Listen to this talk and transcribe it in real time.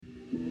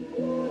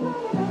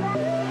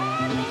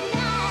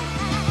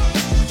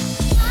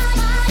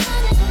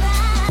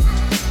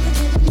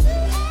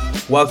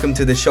Welcome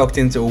to the Shocked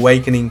Into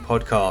Awakening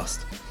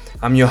podcast.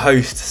 I'm your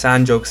host,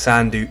 Sanjog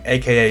Sandhu,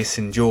 aka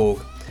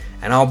Sinjog,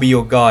 and I'll be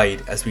your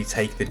guide as we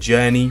take the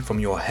journey from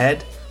your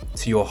head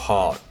to your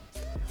heart,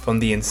 from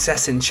the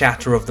incessant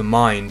chatter of the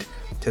mind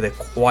to the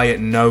quiet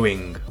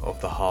knowing of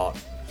the heart.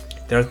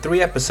 There are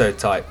 3 episode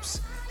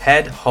types: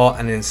 head, heart,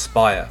 and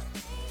inspire.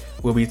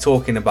 We'll be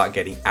talking about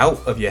getting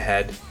out of your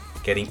head,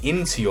 getting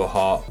into your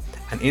heart,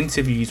 and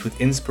interviews with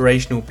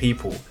inspirational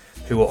people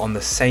who are on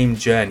the same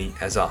journey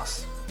as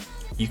us.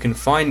 You can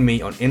find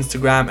me on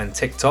Instagram and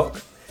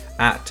TikTok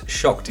at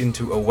Shocked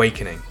Into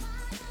Awakening.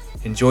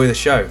 Enjoy the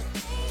show.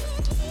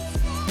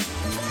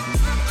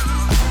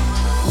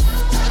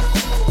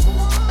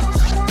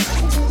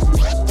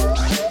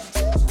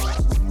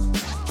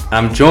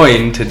 I'm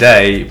joined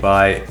today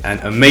by an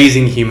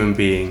amazing human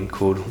being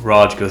called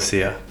Raj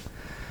Gorsia.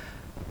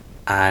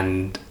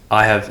 And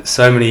I have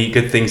so many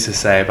good things to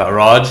say about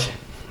Raj.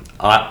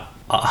 I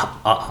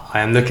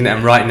am looking at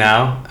him right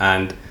now,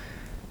 and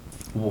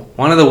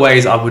one of the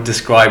ways I would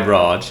describe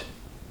Raj,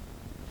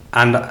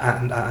 and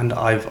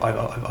I've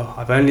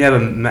only ever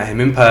met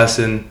him in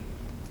person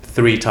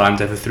 3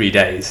 times over 3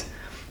 days,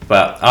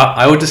 but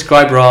I would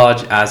describe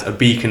Raj as a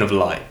beacon of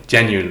light,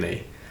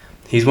 genuinely.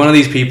 He's one of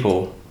these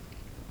people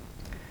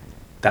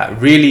that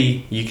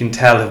really, you can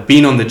tell, have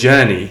been on the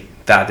journey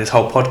that this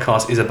whole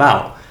podcast is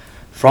about,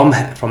 from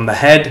the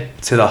head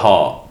to the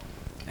heart.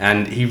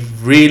 And he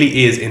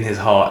really is in his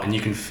heart, and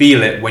you can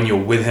feel it when you're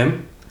with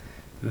him.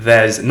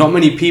 There's not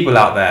many people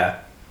out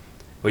there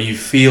where you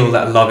feel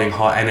that loving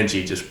heart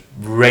energy just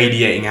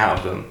radiating out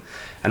of them.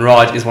 And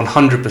Raj is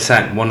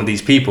 100% one of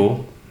these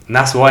people, and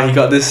that's why he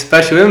got this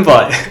special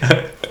invite.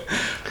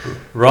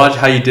 Raj,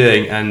 how you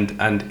doing?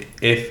 And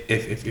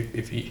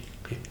if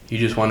you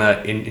just want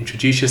to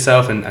introduce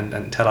yourself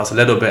and tell us a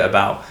little bit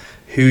about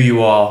who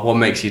you are, what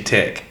makes you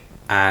tick,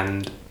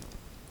 and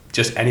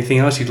just anything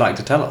else you'd like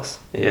to tell us.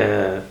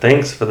 Yeah,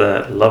 thanks for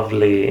that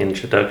lovely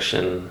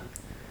introduction.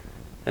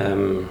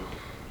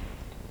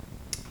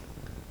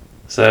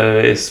 So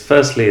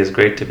it's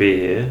great to be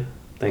here.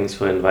 Thanks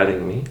for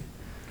inviting me.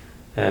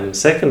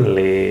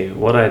 Secondly,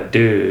 what I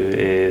do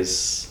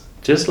is,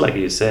 just like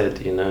you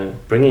said,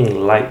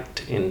 bringing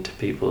light into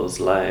people's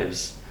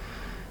lives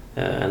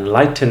and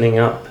lightening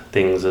up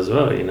things as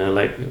well,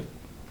 like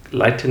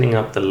lightening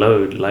up the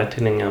load,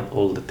 lightening up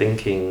all the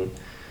thinking,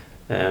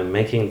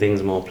 making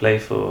things more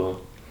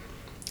playful,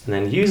 and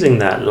then using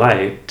that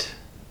light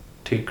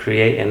to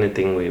create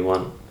anything we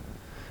want.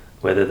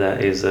 Whether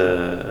that is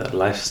a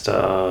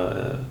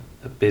lifestyle,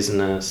 a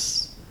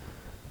business,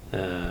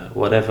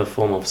 whatever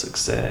form of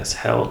success,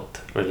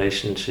 health,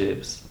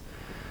 relationships,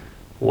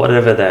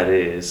 whatever that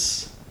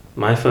is,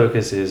 my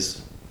focus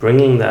is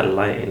bringing that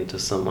light into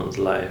someone's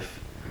life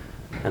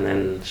and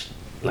then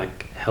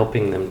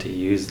helping them to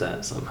use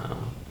that somehow.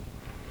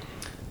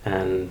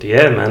 And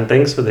yeah, man,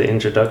 thanks for the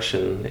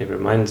introduction. It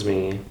reminds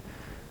me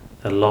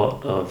a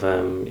lot of,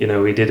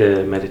 we did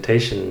a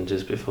meditation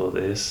just before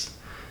this.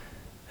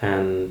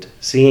 And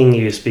seeing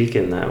you speak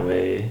in that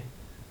way,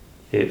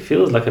 it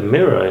feels like a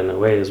mirror in a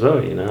way as well.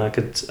 I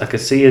could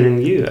see it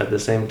in you at the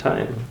same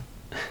time.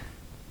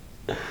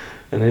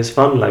 And it's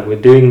fun,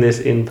 we're doing this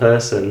in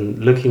person,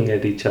 looking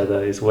at each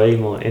other is way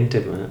more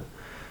intimate.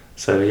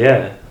 So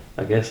yeah,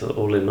 I guess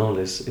all in all,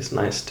 it's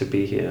nice to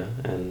be here,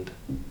 and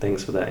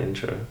thanks for that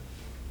intro.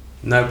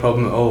 No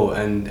problem at all,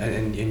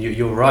 and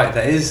you're right.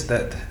 There's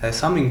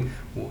something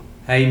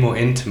more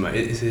intimate,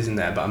 isn't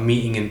there, about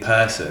meeting in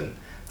person.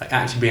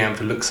 Actually being able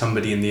to look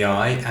somebody in the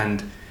eye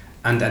and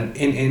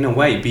in a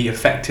way be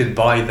affected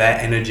by their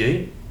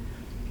energy.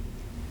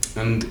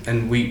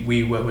 And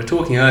we were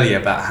talking earlier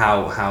about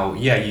how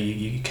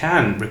you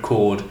can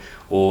record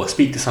or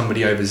speak to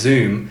somebody over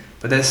Zoom,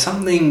 but there's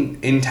something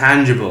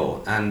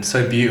intangible and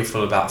so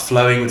beautiful about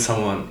flowing with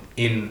someone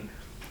in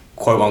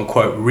quote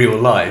unquote real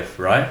life,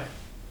 right?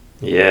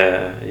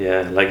 Yeah,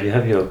 you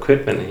have your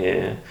equipment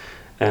here.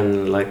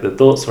 And the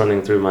thoughts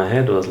running through my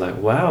head was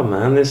wow,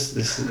 man,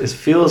 this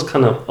feels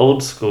kind of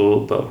old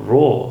school but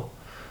raw,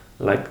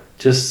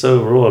 just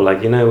so raw.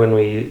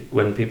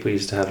 When people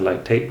used to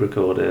have tape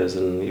recorders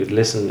and you'd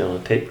listen on a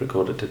tape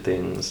recorder to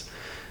things,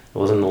 it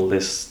wasn't all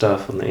this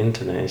stuff on the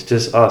internet. It's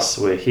just us.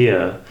 We're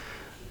here,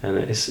 and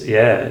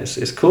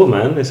it's cool,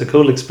 man. It's a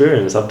cool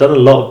experience. I've done a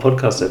lot of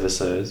podcast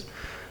episodes,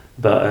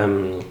 but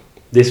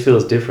this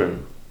feels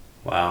different.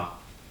 Wow.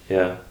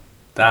 Yeah.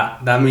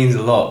 That means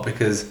a lot,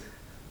 because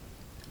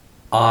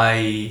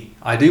I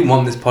do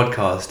want this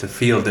podcast to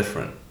feel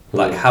different,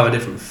 have a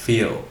different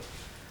feel.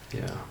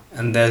 Yeah.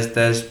 And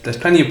there's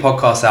plenty of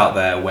podcasts out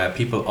there where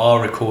people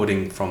are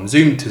recording from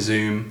Zoom to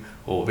Zoom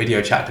or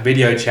video chat to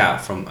video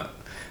chat, from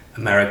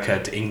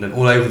America to England,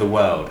 all over the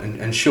world.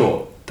 And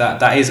sure,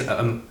 that is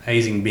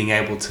amazing, being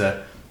able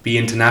to be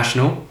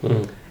international.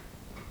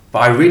 But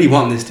I really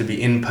want this to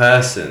be in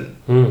person,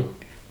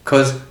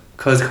 because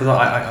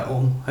I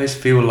almost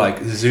feel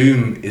like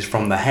Zoom is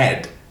from the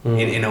head.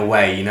 In a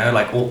way,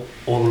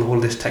 all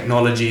this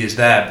technology is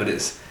there, but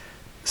it's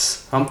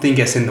something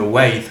gets in the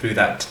way through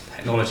that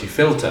technology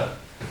filter.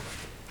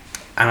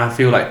 And I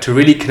feel like to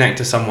really connect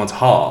to someone's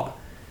heart,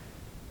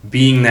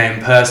 being there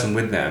in person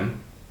with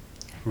them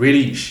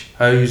really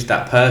shows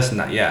that person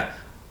that, yeah,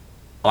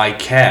 I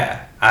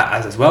care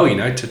as well, you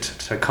know,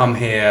 to come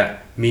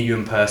here, meet you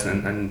in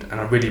person, and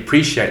I really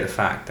appreciate the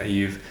fact that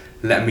you've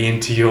let me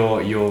into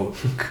your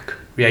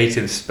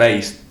creative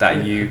space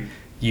that you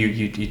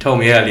told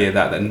me earlier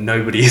that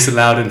nobody is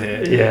allowed in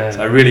here. Yeah.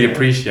 So I really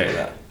appreciate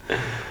that.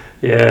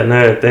 Yeah,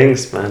 no,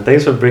 thanks, man.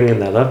 Thanks for bringing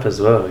that up as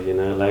well. You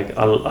know, like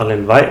I'll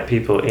invite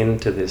people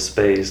into this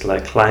space,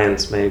 like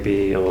clients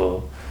maybe,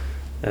 or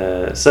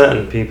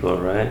certain people,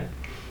 right?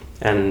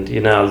 And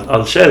you know,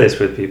 I'll share this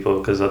with people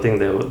because I think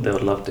they would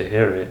love to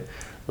hear it.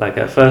 Like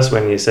at first,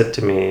 when you said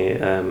to me,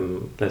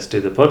 "Let's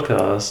do the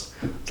podcast,"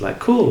 it's like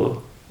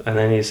cool, and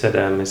then you said,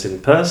 "It's in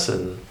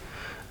person,"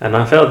 and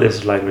I felt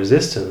this like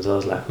resistance. I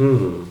was like,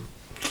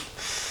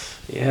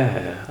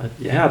 yeah,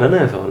 I don't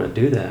know if I want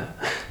to do that.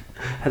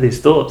 Had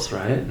these thoughts,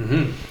 right?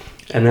 Mm-hmm.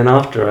 And then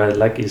after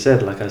like you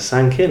said, like I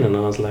sank in and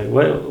I was like,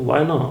 well,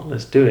 why not?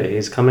 Let's do it.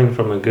 He's coming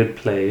from a good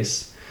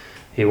place.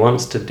 He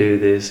wants to do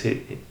this.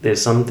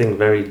 There's something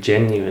very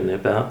genuine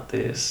about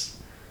this.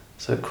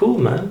 So cool,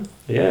 man.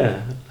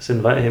 Yeah, let's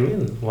invite him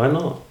in. Why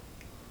not?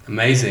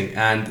 Amazing.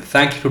 And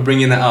thank you for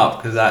bringing that up,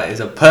 because that is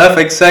a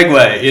perfect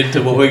segue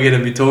into what we're going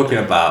to be talking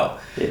about.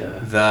 Yeah.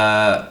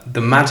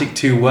 The magic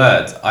 2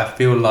 words. I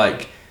feel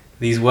like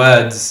these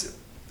words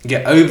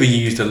get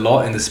overused a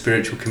lot in the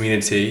spiritual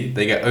community.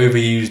 They get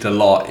overused a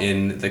lot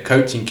in the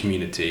coaching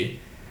community,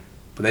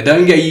 but they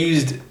don't get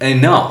used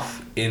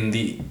enough in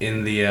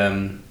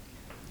the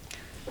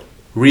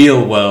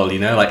real world, you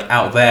know, like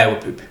out there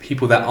with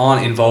people that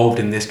aren't involved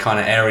in this kind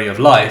of area of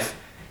life.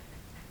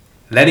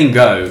 Letting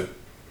go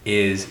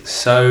is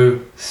so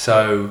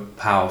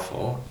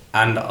powerful,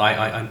 and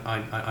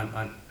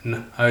I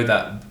know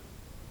that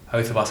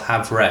both of us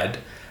have read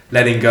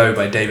Letting Go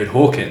by David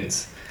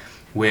Hawkins,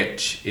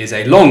 which is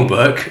a long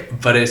book,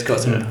 but it's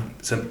got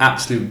some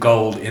absolute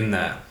gold in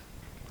there.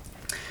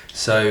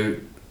 So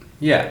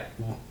yeah,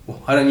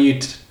 why don't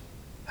you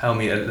tell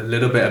me a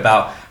little bit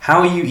about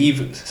how you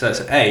even, so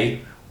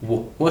A,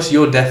 what's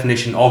your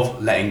definition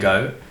of letting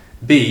go?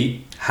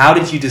 B, how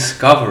did you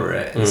discover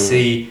it? And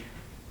C,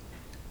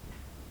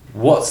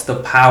 what's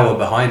the power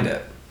behind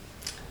it?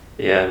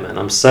 Yeah, man,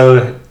 I'm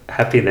so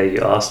happy that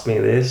you asked me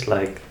this.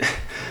 Like,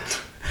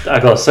 I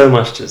got so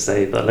much to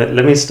say, but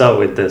let me start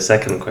with the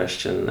second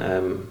question.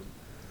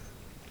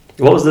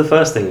 What was the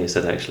first thing you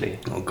said, actually?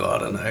 Oh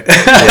God, I don't know.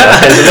 Yeah,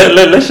 okay, so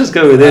let's just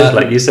go with this.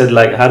 Like you said,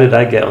 like, how did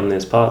I get on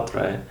this path,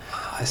 right?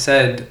 I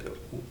said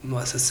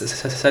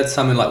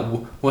something like,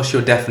 what's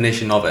your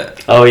definition of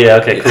it? Oh yeah,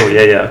 okay, cool.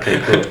 Yeah, okay,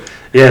 cool.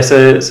 Yeah,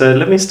 so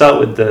let me start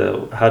with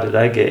the how did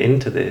I get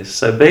into this?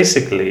 So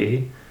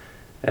basically,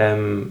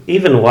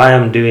 even why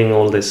I'm doing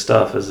all this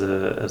stuff as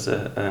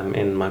a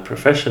in my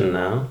profession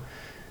now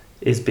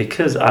is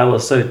because I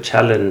was so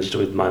challenged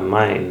with my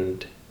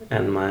mind,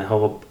 and my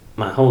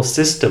whole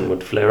system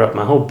would flare up,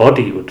 my whole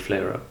body would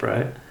flare up,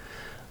 right?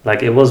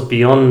 Like it was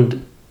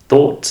beyond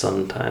thought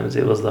sometimes.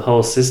 It was the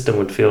whole system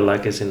would feel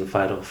like it's in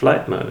fight or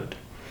flight mode.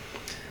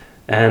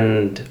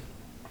 And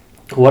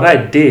what I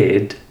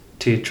did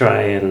to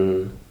try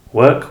and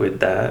work with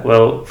that,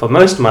 well, for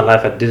most of my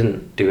life I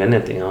didn't do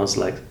anything. I was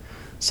like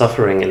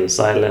suffering in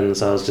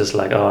silence. I was just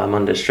like, oh, I'm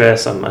under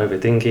stress, I'm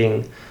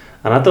overthinking.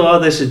 And I thought, oh,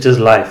 this is just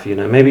life, you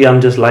know, maybe I'm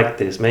just like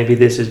this, maybe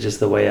this is just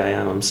the way I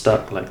am, I'm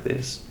stuck like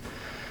this.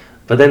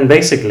 But then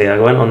basically I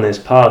went on this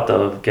path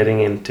of getting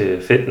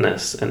into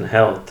fitness and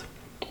health.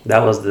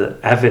 That was the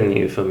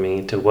avenue for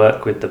me to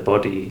work with the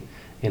body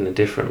in a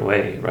different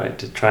way, right?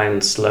 To try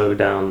and slow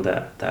down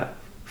that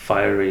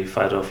fiery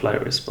fight or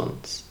flight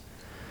response.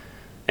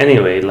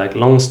 Anyway, like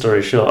long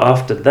story short,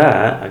 after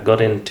that I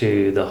got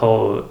into the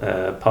whole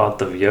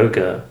path of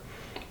yoga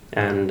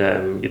and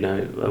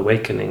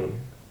awakening.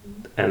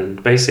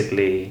 And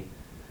basically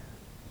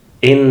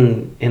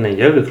in a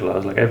yoga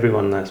class, like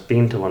everyone that's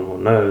been to one will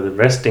know, the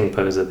resting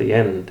pose at the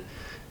end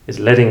is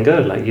letting go.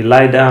 Like you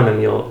lie down and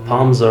your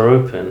palms are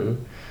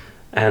open,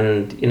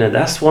 and you know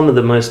that's one of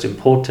the most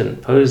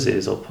important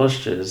poses or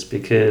postures,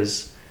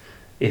 because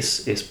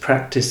it's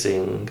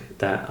practicing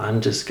that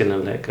I'm just gonna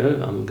let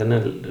go, I'm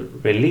gonna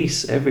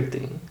release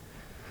everything.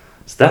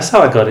 So that's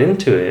how I got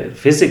into it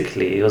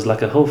physically. It was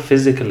like a whole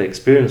physical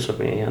experience for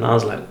me, and I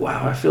was like,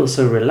 wow, I feel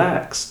so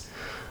relaxed,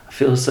 I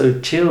feel so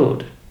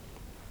chilled.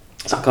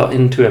 So I got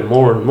into it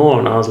more and more,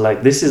 and I was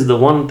like, this is the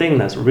one thing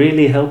that's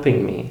really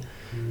helping me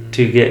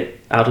to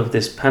get out of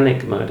this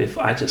panic mode if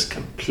I just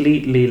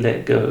completely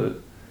let go.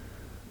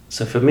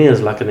 So for me, it's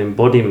like an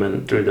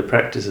embodiment through the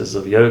practices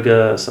of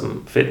yoga,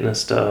 some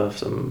fitness stuff,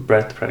 some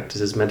breath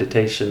practices,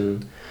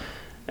 meditation.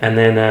 And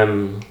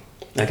then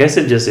I guess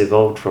it just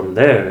evolved from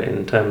there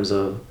in terms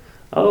of,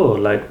 oh,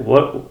 like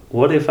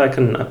what if I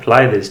can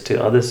apply this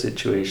to other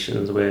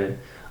situations where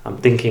I'm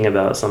thinking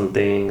about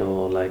something,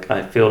 or like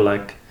I feel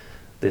like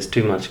there's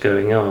too much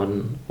going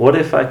on. What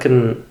if I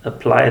can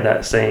apply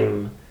that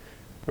same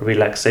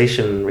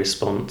relaxation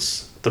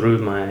response through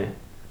my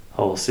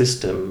whole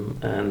system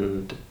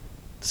and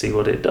see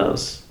what it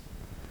does?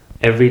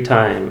 Every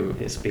time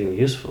it's been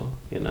useful,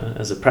 you know,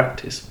 as a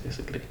practice,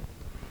 basically.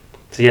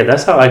 So yeah,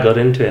 that's how I got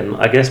into it. And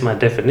I guess my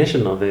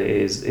definition of it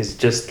is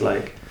just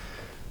like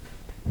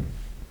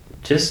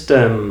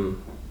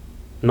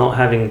not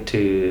having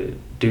to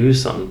do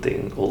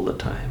something all the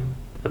time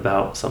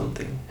about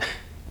something.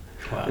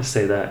 Wow. Let's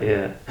say that,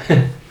 yeah.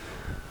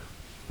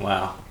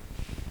 Wow.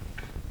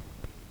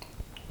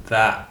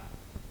 That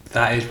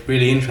is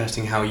really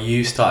interesting how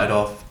you started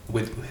off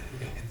with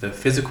the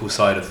physical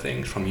side of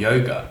things from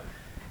yoga,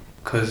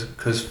 because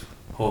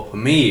for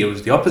me it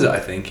was the opposite. I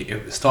think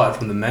it started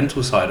from the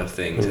mental side of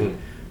things and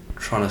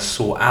trying to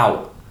sort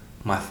out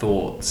my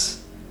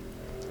thoughts.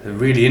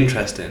 Really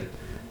interesting.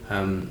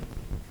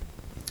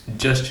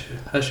 Just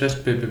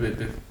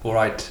before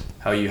I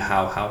tell you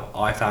how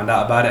I found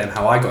out about it and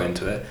how I got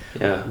into it.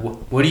 Yeah.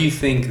 What do you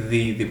think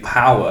the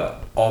power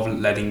of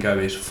letting go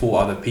is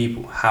for other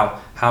people? How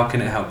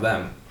can it help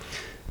them?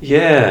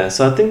 Yeah,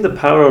 so I think the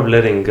power of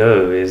letting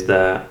go is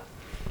that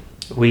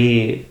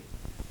we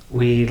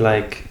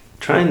like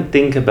try and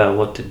think about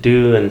what to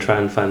do and try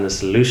and find the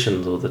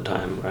solutions all the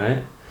time,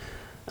 right?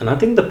 And I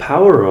think the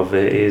power of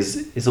it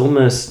is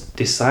almost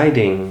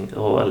deciding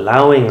or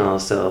allowing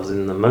ourselves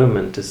in the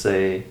moment to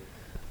say,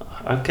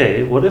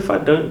 okay, what if I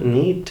don't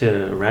need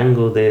to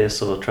wrangle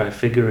this or try to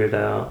figure it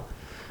out?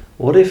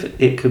 What if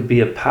it could be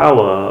a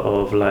power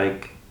of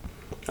like,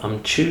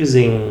 I'm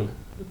choosing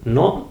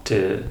not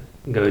to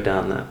go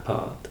down that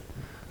path.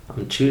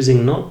 I'm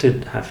choosing not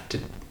to have to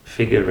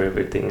figure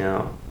everything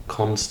out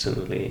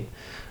constantly.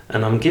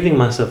 And I'm giving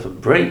myself a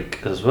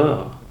break as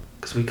well.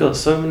 Because we got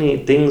so many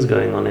things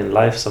going on in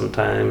life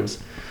sometimes.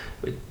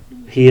 We're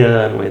here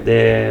and we're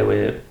there,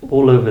 we're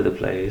all over the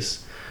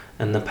place.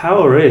 And the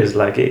power is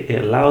like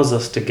it allows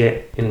us to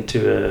get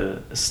into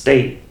a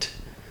state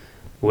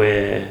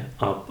where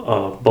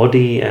our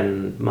body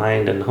and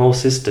mind and whole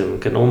system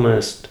can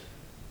almost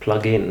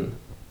plug in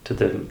to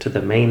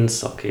the main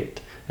socket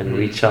and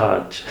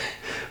recharge.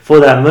 For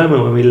that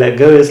moment when we let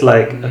go, it's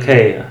like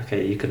okay,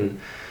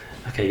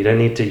 you don't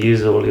need to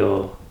use all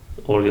your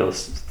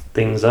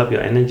things up,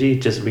 your energy.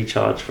 Just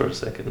recharge for a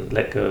second,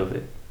 let go of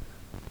it.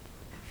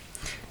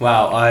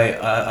 Wow,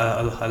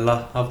 I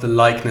love the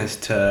likeness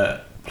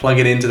to plug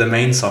it into the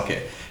main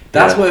socket.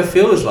 That's what it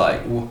feels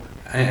like.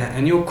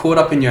 And you're caught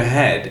up in your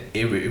head.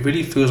 It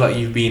really feels like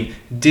you've been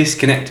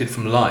disconnected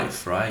from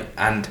life, right?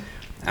 And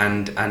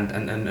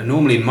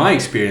normally in my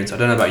experience, I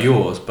don't know about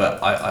yours,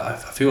 but I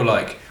feel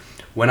like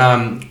when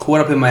I'm caught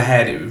up in my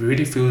head, it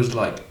really feels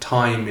like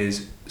time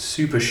is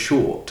super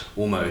short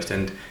almost,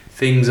 and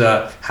things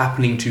are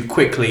happening too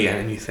quickly,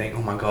 and you think,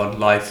 oh my God,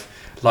 life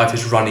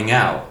is running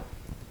out.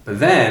 But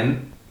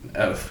then,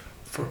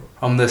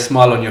 from the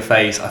smile on your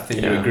face, I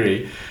think you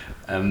agree.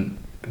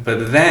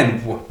 But then,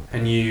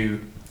 when you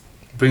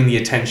bring the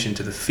attention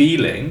to the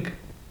feeling,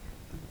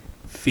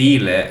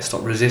 feel it,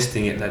 stop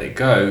resisting it, let it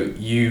go,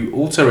 you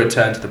also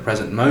return to the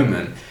present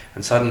moment,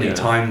 and suddenly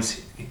time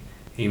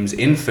seems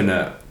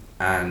infinite,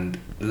 and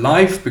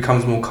life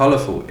becomes more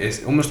colourful.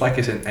 It's almost like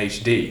it's in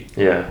HD.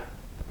 Yeah.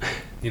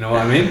 You know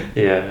what I mean?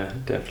 Yeah,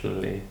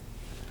 definitely.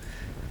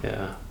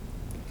 Yeah.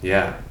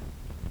 Yeah.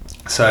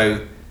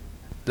 So,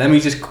 let me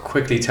just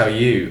quickly tell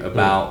you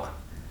about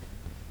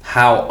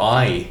how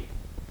I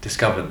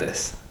discovered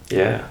this.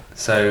 Yeah.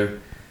 So,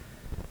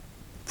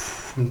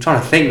 I'm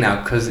trying to think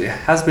now because it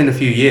has been a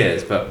few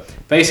years, but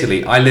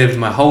basically I lived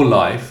my whole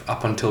life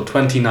up until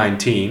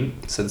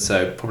 2019,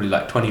 so probably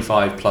like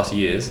 25 plus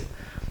years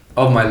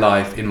of my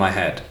life in my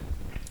head.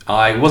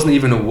 I wasn't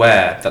even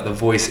aware that the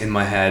voice in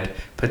my head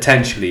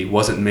potentially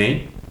wasn't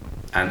me,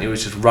 and it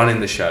was just running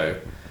the show.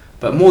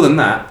 But more than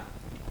that,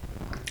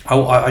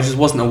 I just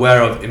wasn't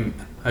aware of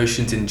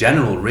emotions in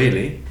general,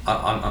 really,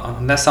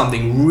 unless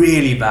something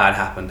really bad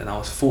happened and I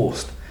was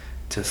forced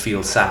to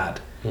feel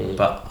sad.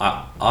 But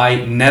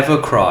I never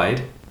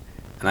cried,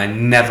 and I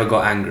never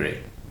got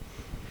angry.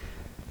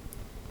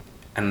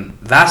 And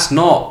that's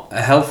not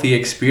a healthy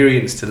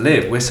experience to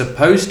live. We're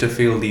supposed to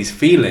feel these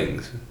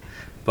feelings,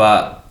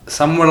 but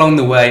somewhere along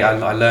the way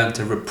I learned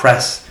to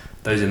repress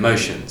those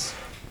emotions.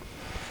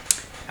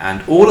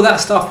 And all of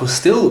that stuff was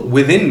still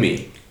within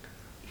me.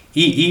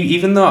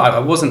 Even though I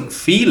wasn't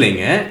feeling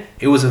it,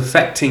 it was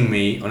affecting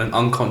me on an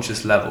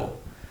unconscious level.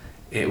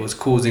 It was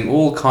causing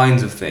all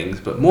kinds of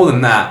things, but more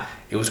than that,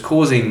 it was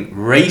causing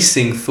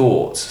racing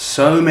thoughts,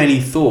 so many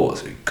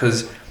thoughts,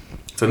 because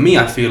for me,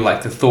 I feel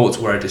like the thoughts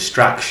were a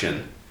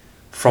distraction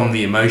from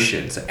the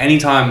emotions. So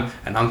anytime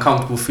an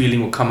uncomfortable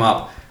feeling would come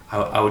up,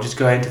 I would just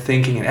go into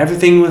thinking, and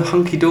everything was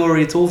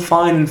hunky-dory, it's all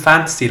fine in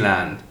fantasy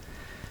land.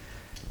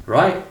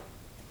 Right?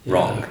 Yeah.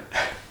 Wrong.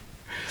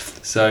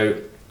 So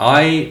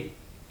I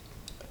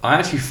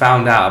actually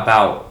found out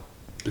about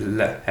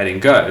letting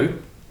go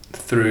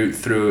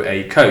through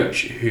a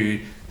coach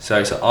who... So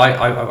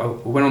I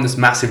went on this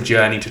massive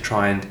journey to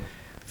try and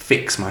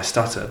fix my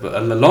stutter. But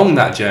along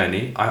that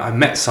journey, I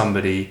met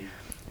somebody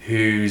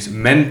whose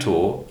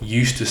mentor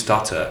used to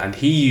stutter, and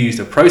he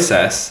used a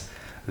process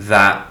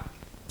that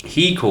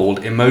he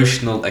called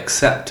emotional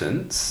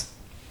acceptance.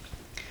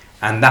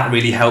 And that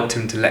really helped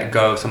him to let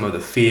go of some of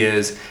the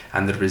fears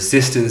and the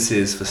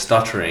resistances for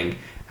stuttering,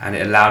 and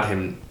it allowed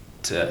him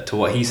to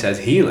what he says,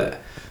 heal it.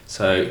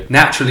 So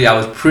naturally, I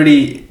was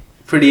pretty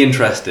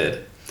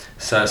interested.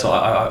 So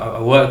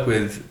I worked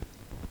with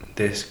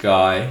this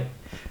guy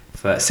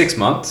for 6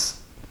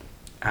 months,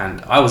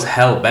 and I was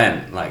hell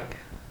bent. Like,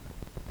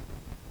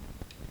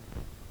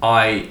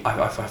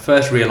 I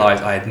first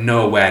realized I had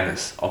no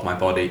awareness of my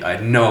body. I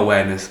had no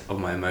awareness of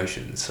my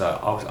emotions.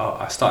 So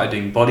I started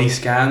doing body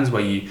scans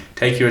where you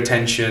take your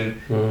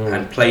attention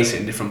and place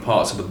it in different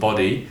parts of the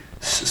body,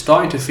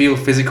 starting to feel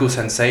physical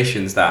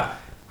sensations that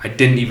I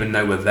didn't even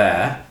know were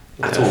there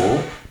at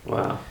all.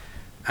 Wow.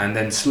 And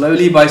then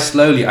slowly, I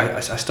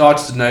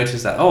started to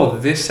notice that, oh,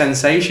 this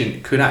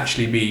sensation could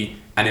actually be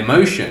an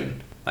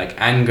emotion, like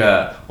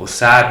anger or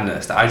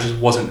sadness, that I just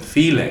wasn't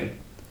feeling.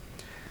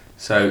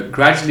 So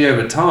gradually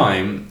over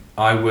time,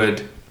 I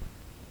would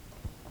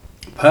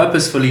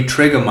purposefully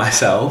trigger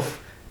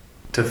myself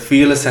to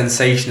feel a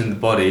sensation in the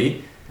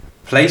body,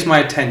 place my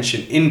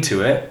attention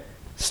into it,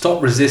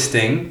 stop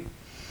resisting,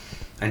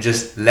 and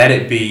just let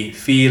it be,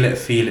 feel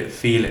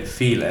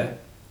it.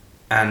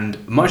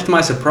 And much to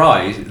my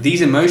surprise,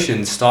 these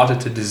emotions started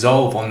to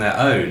dissolve on their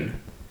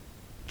own,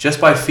 just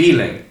by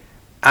feeling.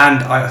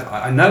 And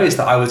I noticed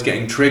that I was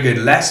getting triggered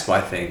less by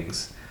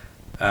things.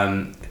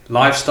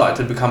 Life started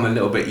to become a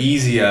little bit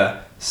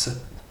easier.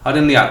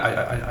 Suddenly,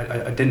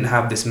 I didn't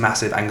have this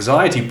massive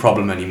anxiety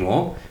problem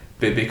anymore.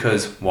 But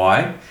because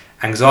why?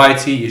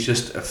 Anxiety is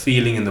just a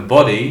feeling in the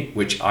body,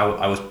 which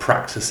I was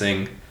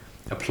practicing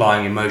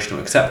applying emotional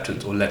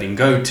acceptance or letting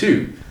go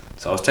to.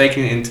 So I was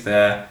taking it into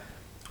there,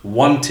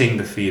 wanting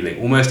the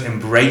feeling, almost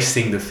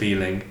embracing the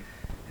feeling,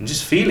 and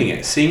just feeling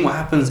it, seeing what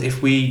happens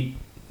if we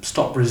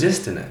stop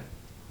resisting it.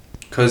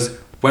 Because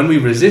when we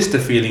resist a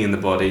feeling in the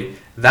body,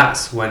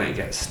 that's when it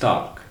gets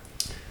stuck.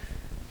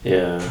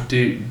 Yeah. Do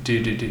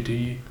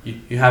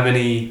you have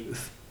any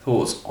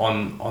thoughts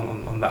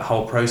on that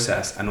whole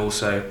process, and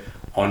also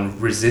on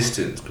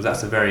resistance, because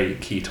that's a very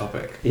key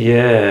topic?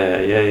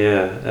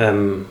 Yeah.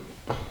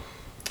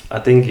 I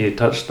think you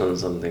touched on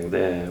something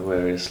there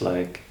where it's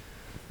like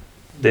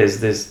there's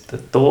the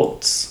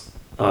thoughts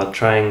are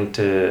trying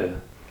to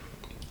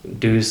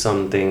do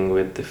something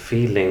with the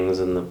feelings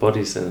and the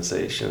body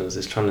sensations.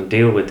 It's trying to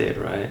deal with it,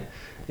 right?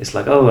 It's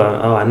like,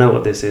 oh, I know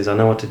what this is, I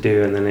know what to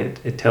do, and then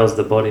it tells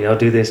the body, oh,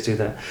 do this, do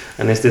that,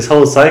 and it's this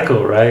whole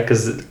cycle, right?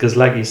 Because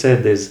like you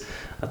said,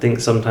 I think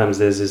sometimes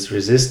there's this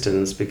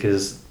resistance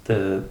because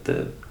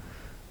the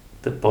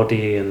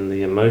body and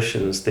the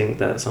emotions think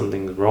that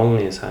something wrong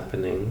is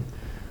happening,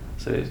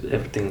 so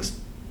everything's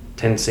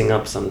tensing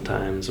up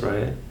sometimes,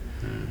 right?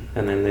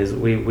 And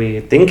then we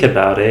think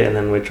about it, and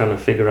then we're trying to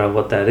figure out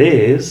what that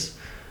is,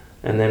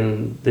 and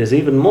then there's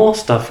even more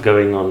stuff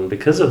going on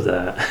because of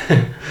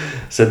that.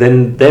 So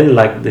then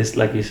like this,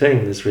 like you're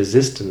saying, this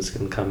resistance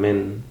can come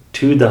in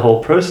to the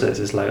whole process.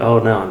 It's like, oh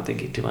no, I'm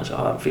thinking too much,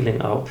 oh, I'm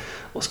feeling, oh,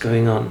 what's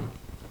going on?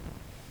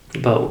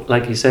 But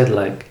like you said,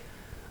 like,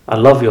 I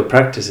love your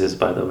practices,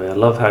 by the way. I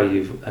love how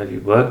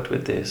you've worked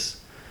with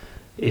this.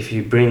 If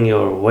you bring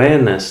your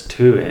awareness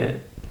to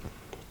it,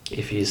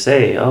 if you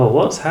say, oh,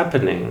 what's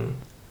happening,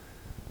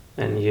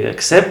 and you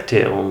accept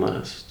it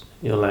almost,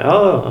 you're like,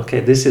 oh, okay,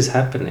 this is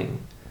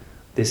happening,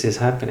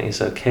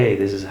 it's okay,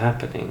 this is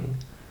happening.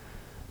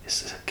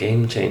 It's a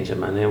game changer,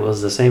 man. It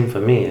was the same for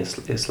me.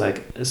 It's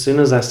like, as soon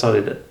as I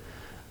started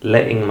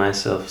letting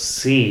myself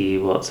see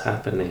what's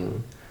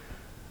happening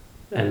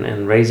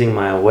and raising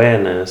my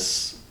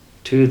awareness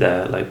to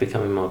that, like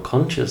becoming more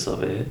conscious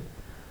of it,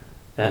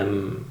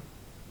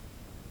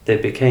 there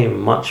became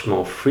much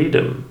more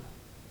freedom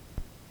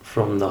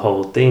from the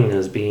whole thing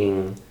as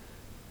being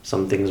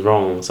something's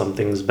wrong,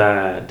 something's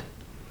bad.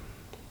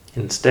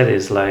 Instead,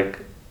 it's like,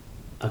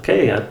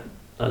 okay, I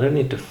don't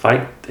need to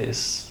fight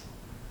this.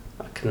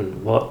 I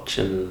can watch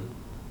and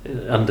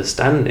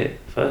understand it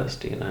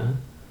first, you know.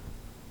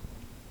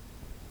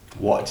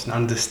 Watch and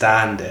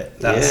understand it.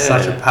 That's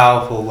such a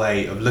powerful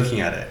way of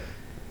looking at it.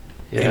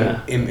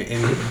 Yeah.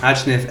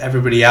 Imagine if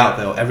everybody out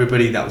there, or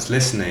everybody that was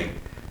listening,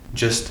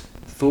 just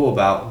thought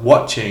about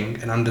watching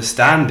and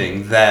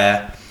understanding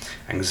their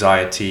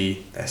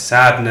anxiety, their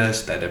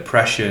sadness, their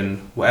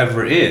depression,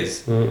 whatever it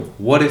is.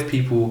 What if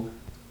people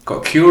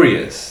got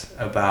curious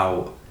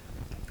about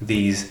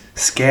these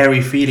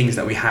scary feelings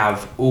that we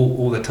have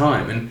all the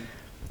time? And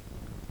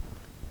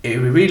it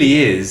really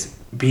is,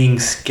 being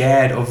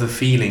scared of the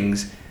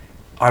feelings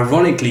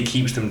ironically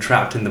keeps them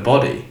trapped in the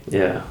body.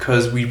 Yeah.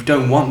 Because we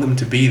don't want them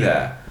to be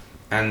there.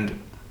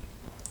 And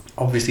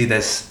obviously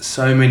there's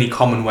so many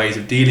common ways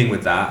of dealing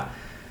with that.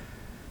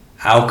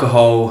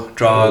 Alcohol,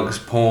 drugs,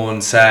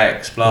 porn,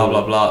 sex, blah,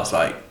 blah, blah. It's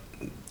like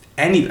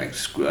any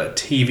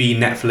TV,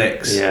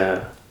 Netflix.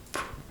 Yeah.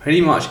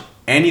 Pretty much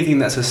anything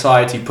that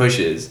society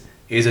pushes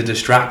is a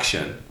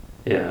distraction.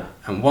 Yeah.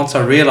 And once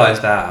I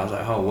realized that, I was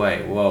like, oh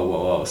wait,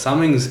 whoa.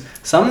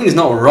 Something's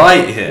not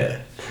right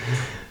here.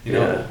 You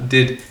know,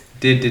 did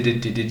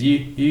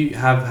you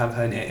have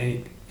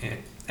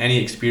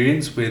any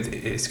experience with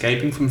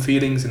escaping from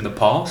feelings in the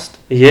past?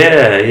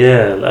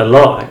 Yeah, a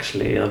lot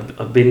actually.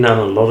 I've been down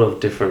a lot of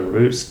different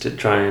routes to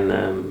try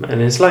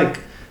and it's like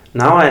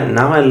now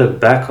I look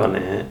back on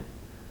it,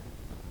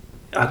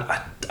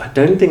 I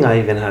don't think I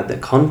even had the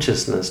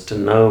consciousness to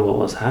know what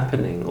was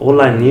happening.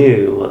 All I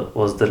knew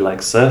was the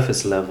like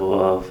surface level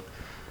of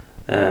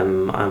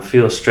I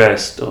feel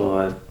stressed,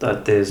 or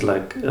that there's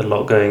like a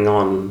lot going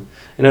on.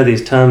 You know,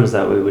 these terms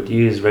that we would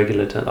use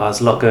regular terms. Oh,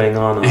 there's a lot going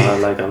on. Or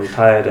like I'm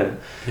tired.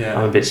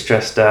 I'm a bit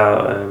stressed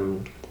out.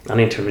 I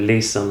need to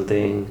release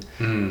something.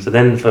 So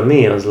then for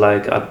me, it was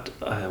like,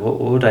 what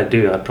would I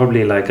do? I'd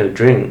probably like go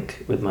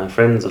drink with my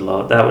friends a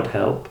lot. That would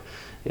help.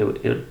 It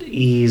would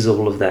ease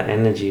all of that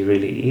energy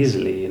really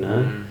easily, you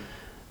know.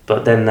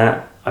 But then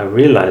I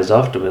realized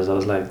afterwards, I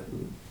was like,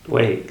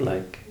 wait,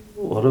 like,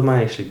 what am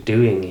I actually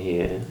doing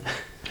here?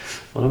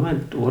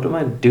 What am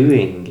I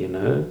doing, you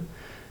know?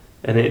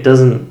 And it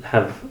doesn't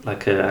have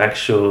like an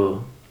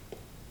actual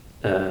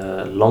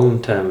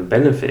long-term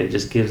benefit. It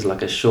just gives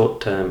like a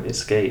short-term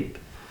escape,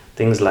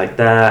 things like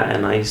that.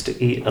 And I used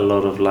to eat a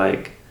lot of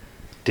like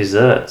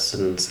desserts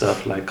and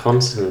stuff like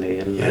constantly,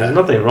 and there's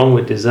nothing wrong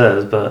with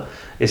desserts, but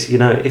it's, you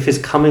know, if it's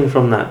coming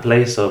from that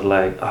place of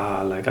like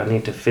like I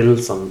need to feel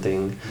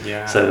something,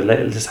 so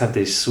let's have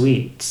these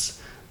sweets.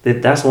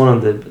 That's one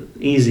of the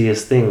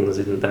easiest things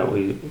that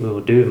we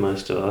will do,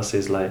 most of us,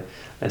 is like,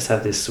 let's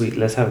have this sweet,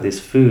 let's have this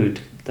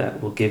food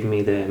that will give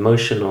me the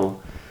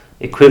emotional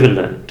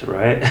equivalent,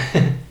 right?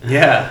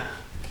 Yeah.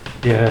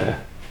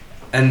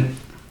 And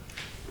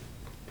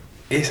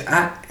it's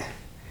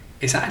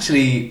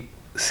actually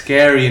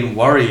scary and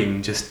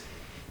worrying just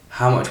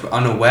how much we're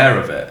unaware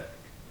of it.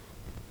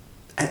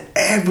 And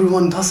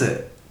everyone does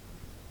it.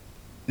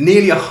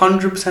 Nearly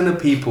 100%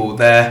 of people,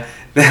 they're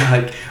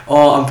like,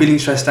 oh, I'm feeling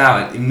stressed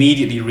out, and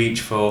immediately reach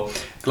for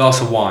a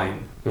glass of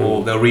wine,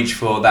 or they'll reach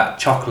for that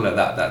chocolate,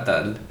 that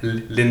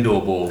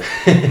Lindor ball.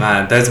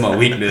 Man, that's my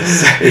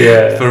weakness.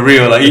 For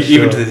real. Like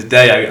even to this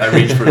day, I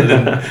reach for a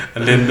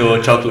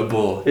Lindor chocolate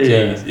ball.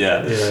 Jeez,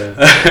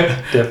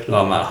 definitely.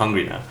 Oh, I'm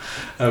hungry now.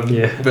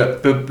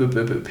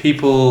 But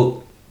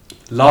people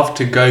love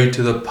to go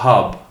to the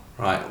pub,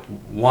 right?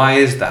 Why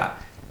is that?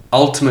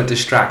 Ultimate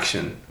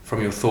distraction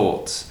from your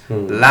thoughts.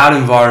 Loud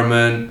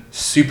environment,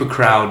 super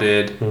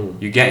crowded,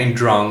 you're getting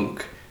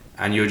drunk,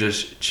 and you're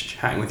just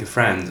chatting with your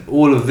friends.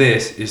 All of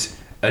this is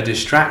a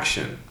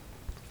distraction.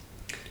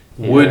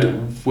 Would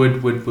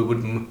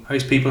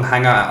most people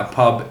hang out at a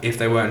pub if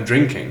they weren't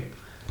drinking?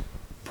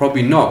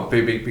 Probably not,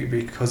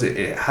 because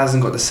it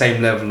hasn't got the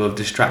same level of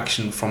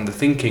distraction from the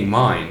thinking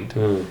mind.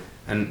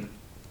 And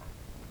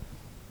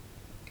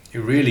it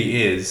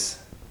really is.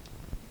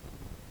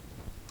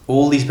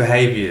 All these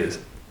behaviours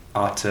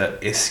are to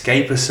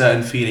escape a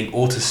certain feeling,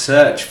 or to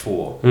search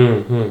for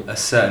a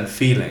certain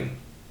feeling.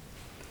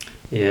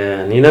 Yeah,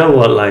 and you know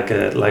what, like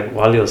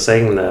while you're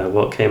saying that,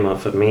 what came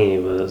up for me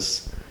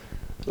was,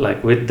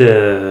 like, with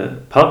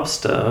the pub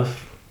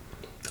stuff,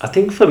 I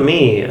think for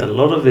me, a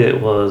lot of it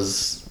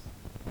was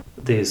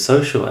the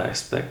social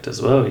aspect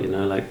as well, you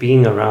know, like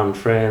being around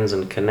friends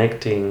and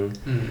connecting.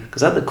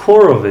 Because at the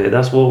core of it,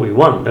 that's what we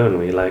want, don't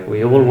we? Like,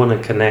 we all want to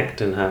connect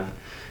and have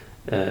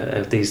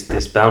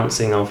this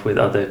bouncing off with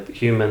other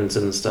humans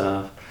and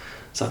stuff.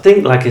 So I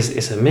think like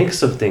it's a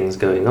mix of things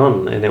going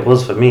on, and it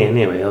was for me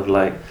anyway, of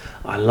like,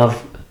 I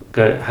love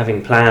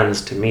having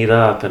plans to meet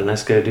up and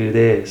let's go do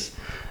this.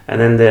 And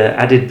then the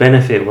added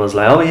benefit was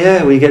like, oh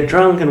yeah, we get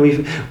drunk and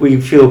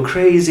we feel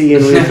crazy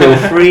and we feel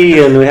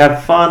free and we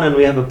have fun and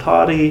we have a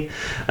party.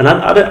 And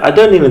I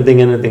don't even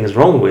think anything's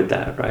wrong with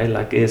that, right?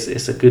 Like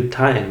it's a good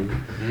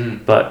time.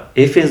 But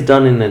if it's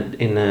done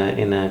in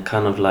a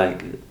kind of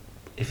like,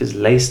 if it's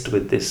laced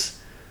with this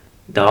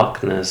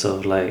darkness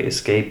of like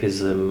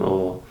escapism,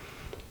 or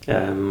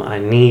I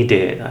need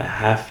it, I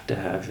have to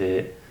have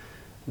it,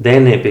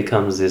 then it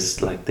becomes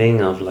this like thing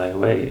of like,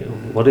 wait,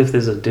 what if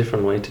there's a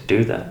different way to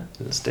do that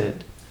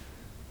instead?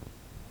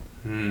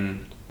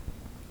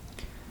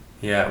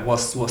 Yeah, what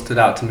stood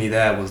out to me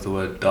there was the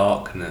word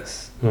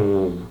darkness.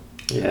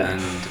 Yeah.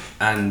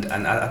 And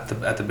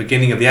at the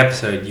beginning of the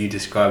episode, you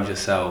described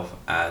yourself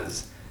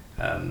as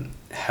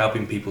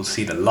helping people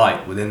see the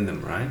light within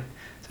them, right?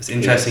 So it's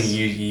interesting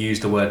you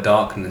used the word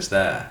darkness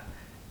there,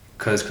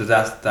 because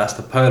that's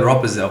the polar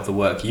opposite of the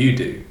work you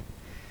do.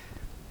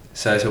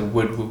 So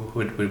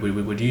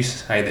would you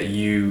say that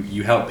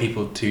you help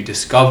people to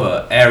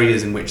discover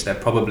areas in which they're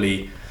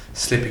probably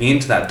slipping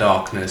into that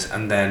darkness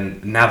and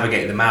then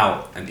navigate them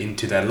out and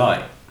into their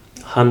light?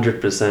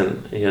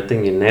 100%. I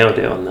think you nailed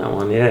it on that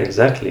one. Yeah,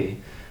 exactly.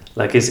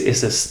 Like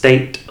it's a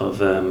state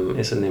of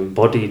it's an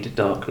embodied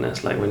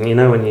darkness. Like when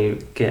you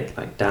get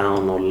like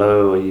down or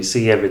low, or you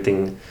see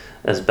everything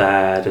as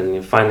bad and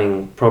you're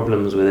finding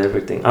problems with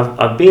everything.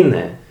 I've been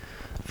there,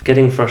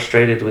 getting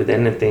frustrated with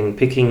anything,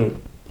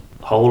 picking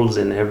holes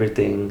in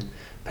everything,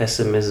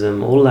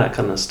 pessimism, all that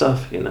kind of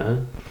stuff, you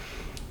know.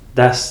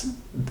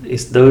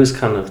 It's those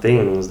kind of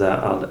things that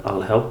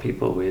I'll help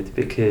people with,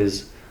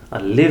 because I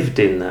lived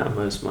in that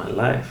most of my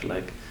life,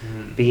 like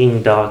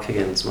being dark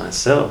against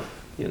myself,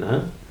 you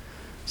know.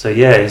 So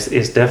yeah,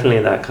 it's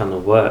definitely that kind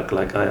of work.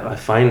 Like I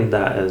find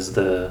that as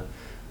the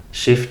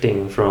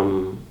shifting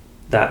from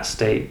that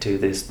state to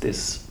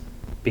this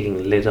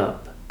being lit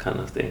up kind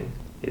of thing,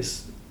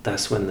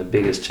 that's when the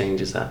biggest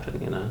changes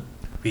happen, you know.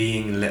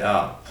 being lit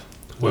up.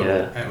 Well,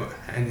 Yeah.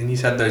 and you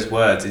said those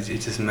words. It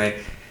just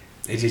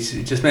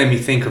made me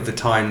think of the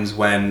times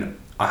when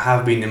I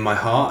have been in my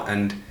heart,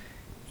 and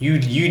you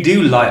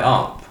do light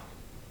up.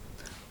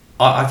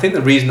 I think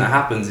the reason that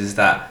happens is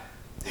that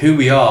who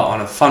we are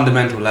on a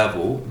fundamental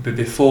level, but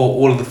before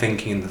all of the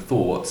thinking and the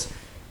thoughts,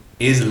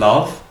 is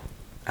love,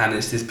 and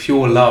it's this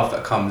pure love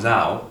that comes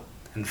out,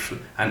 and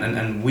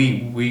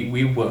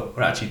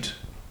we're actually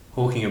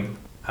talking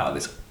about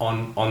this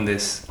on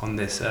this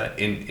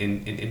in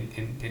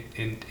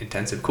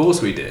intensive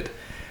course we did,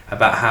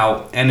 about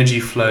how energy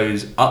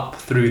flows up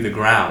through the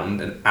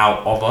ground and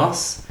out of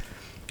us.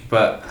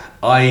 But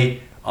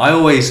I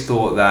always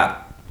thought that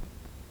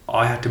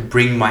I had to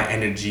bring my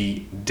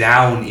energy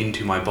down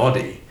into my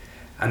body,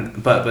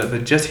 and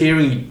but just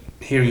hearing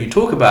you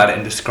talk about it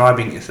and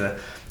describing it as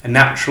a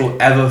natural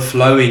ever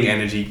flowing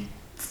energy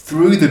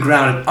through the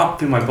ground and up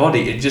through my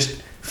body, it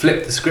just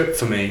flipped the script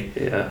for me.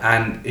 Yeah.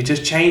 And it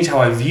just changed how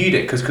I viewed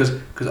it, because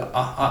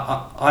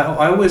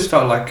I always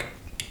felt like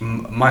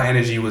my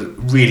energy was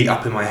really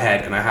up in my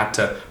head, and I had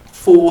to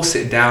force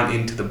it down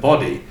into the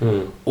body.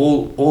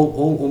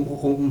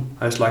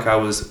 Almost like I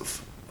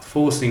was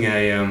forcing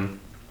a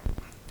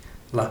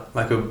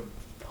like a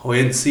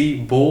buoyancy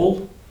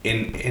ball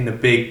in a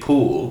big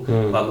pool,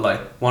 like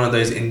one of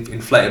those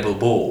inflatable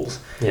balls.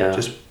 Yeah.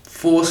 Just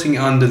forcing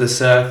it under the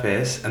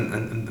surface,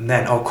 and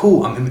then, oh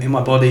cool, I'm in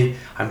my body,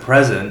 I'm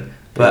present.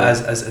 But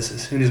as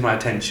soon as my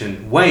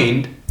attention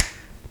waned,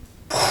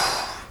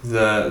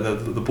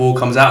 the ball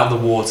comes out of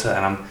the water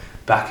and I'm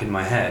back in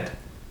my head.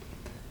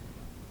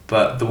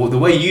 But the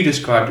way you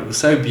described it was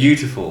so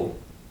beautiful,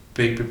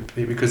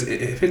 because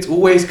if it's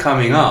always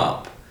coming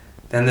up,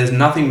 then there's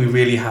nothing we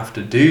really have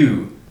to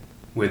do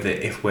with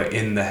it if we're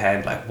in the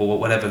head, like, well,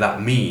 whatever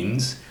that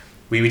means.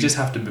 We just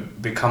have to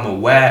become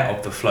aware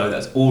of the flow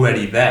that's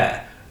already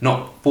there,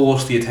 not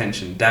force the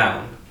attention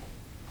down.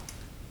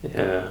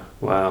 Yeah,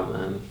 wow,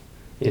 man.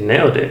 You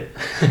nailed it.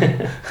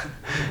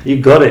 You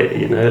got it,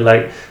 you know,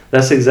 like,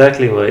 that's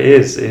exactly what it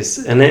is.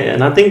 And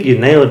I think you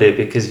nailed it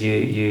because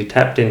you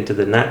tapped into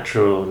the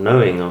natural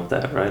knowing of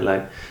that, right?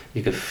 Like,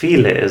 you could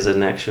feel it as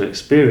an actual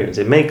experience.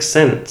 It makes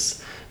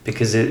sense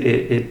because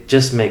it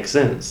just makes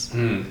sense.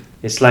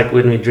 It's like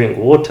when we drink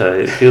water,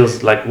 it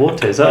feels like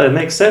water. So it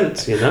makes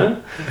sense, you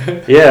know?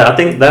 Yeah, I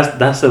think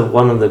that's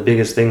one of the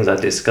biggest things I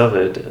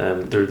discovered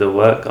through the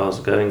work I was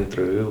going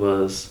through,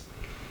 was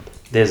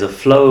there's a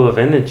flow of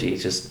energy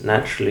just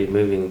naturally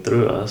moving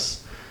through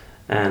us,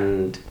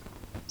 and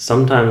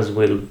sometimes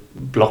we'll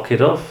block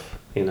it off,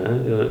 you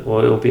know,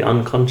 or it'll be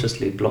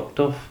unconsciously blocked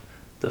off,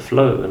 the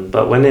flow.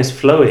 But when it's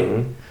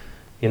flowing,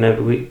 you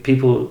know,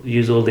 people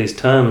use all these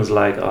terms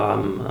like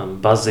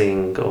I'm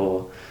buzzing,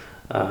 or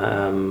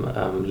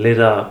lit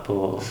up,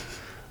 or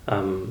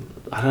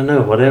I don't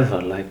know,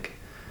 whatever, like,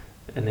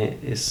 and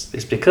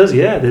it's because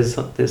there's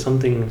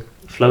something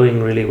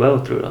flowing really well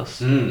through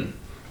us.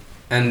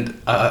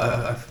 And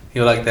I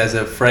feel like there's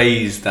a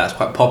phrase that's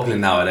quite popular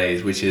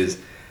nowadays, which is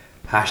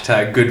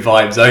hashtag good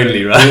vibes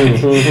only, right?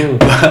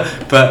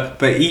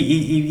 but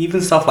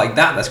even stuff like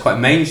that's quite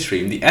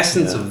mainstream. The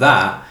essence of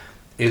that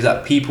is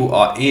that people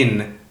are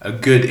in a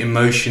good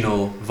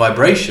emotional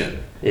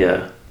vibration.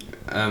 Yeah.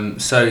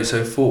 So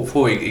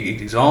for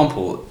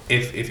example,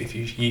 if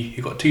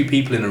you've got two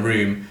people in a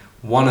room,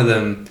 one of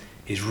them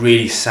is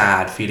really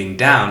sad, feeling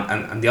down,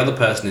 and the other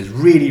person is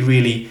really,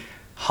 really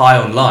high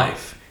on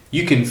life,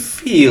 you can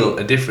feel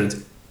a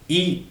difference,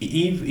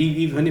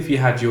 even if you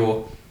had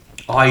your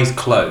eyes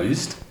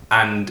closed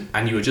and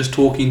you were just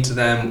talking to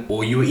them,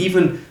 or you were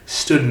even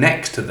stood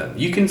next to them.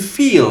 You can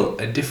feel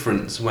a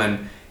difference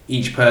when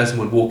each person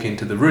would walk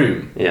into the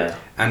room. Yeah.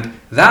 And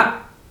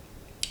that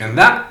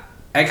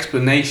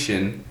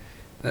explanation,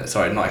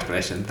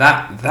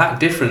 that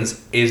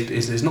difference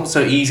is not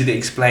so easily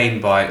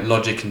explained by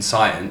logic and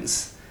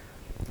science.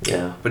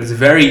 Yeah. But it's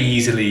very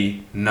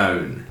easily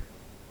known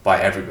by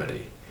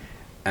everybody.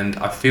 And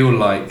I feel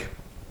like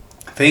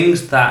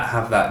things that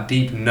have that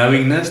deep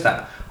knowingness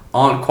that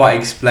aren't quite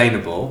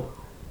explainable,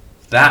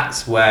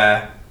 that's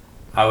where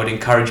I would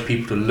encourage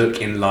people to look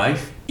in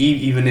life,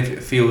 even if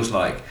it feels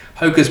like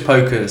hocus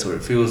pocus or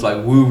it feels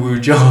like woo-woo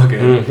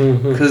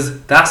jargon,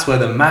 because that's where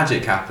the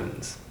magic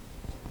happens.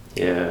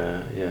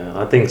 Yeah,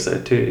 I think so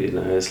too. You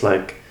know, it's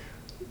like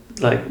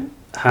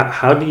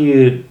how do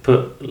you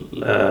put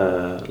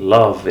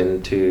love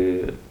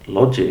into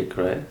logic,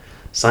 right?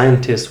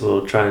 Scientists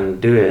will try and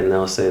do it, and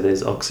they'll say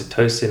there's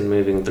oxytocin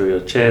moving through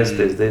your chest,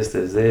 there's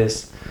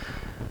this.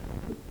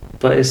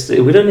 But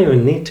we don't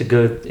even need to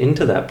go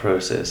into that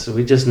process.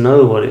 We just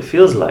know what it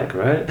feels like,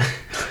 right?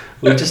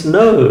 We just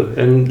know.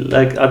 And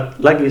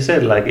like you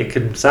said, like, it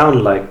can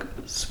sound like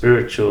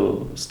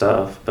spiritual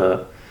stuff,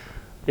 but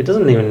it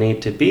doesn't even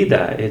need to be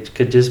that. It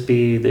could just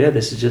be,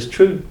 this is just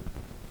true.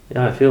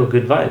 Yeah, I feel a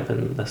good vibe,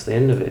 and that's the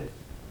end of it.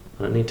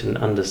 I don't need to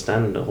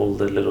understand all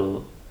the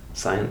little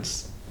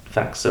science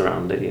facts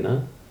around it, you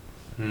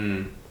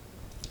know?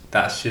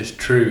 That's just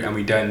true, and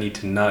we don't need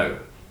to know.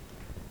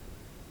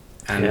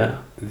 And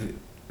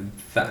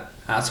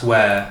that's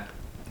where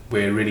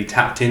we're really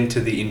tapped into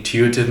the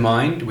intuitive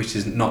mind, which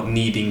is not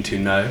needing to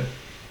know,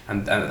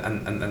 and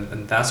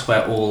that's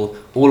where all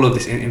of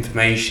this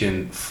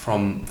information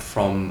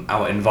from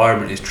our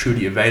environment is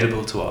truly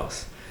available to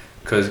us.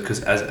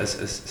 Because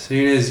as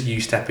soon as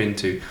you step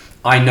into,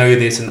 I know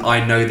this and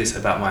I know this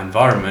about my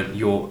environment,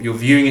 you're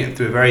viewing it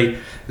through a very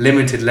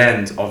limited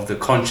lens of the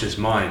conscious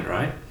mind,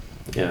 right?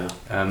 Yeah.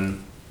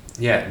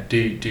 Yeah. Do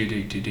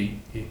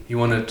you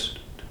want to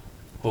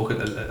talk a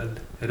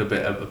little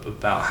bit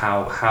about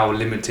how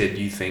limited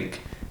you think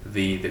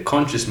the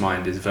conscious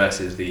mind is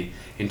versus the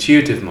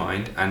intuitive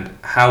mind, and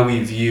how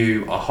we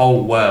view a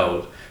whole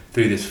world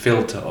through this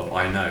filter of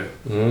I know?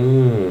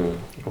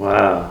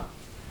 Wow.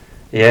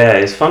 Yeah,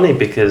 it's funny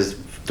because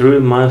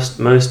through most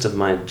of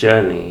my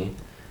journey,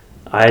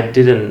 I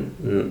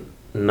didn't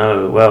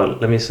know. Well,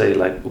 let me say,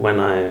 like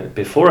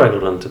before I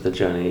got onto the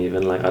journey,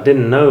 even like I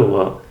didn't know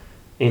what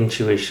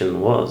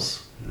intuition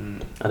was.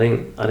 I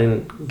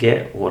didn't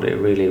get what it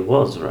really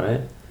was.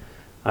 Right?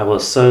 I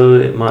was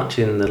so much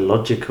in the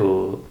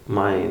logical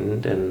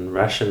mind and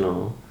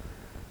rational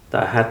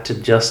that I had to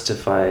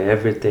justify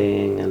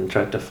everything and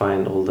try to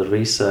find all the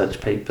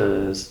research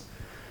papers.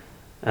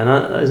 And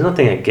there's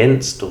nothing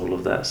against all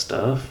of that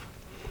stuff,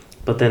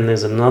 but then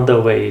there's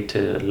another way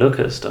to look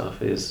at stuff,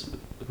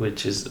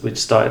 which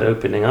started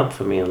opening up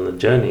for me on the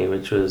journey,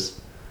 which was,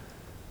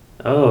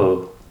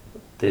 oh,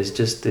 there's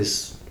just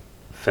this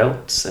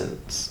felt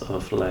sense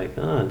of like,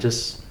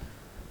 just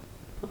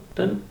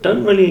don't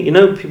really,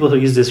 people who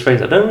use this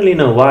phrase, I don't really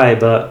know why,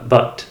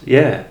 but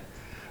yeah,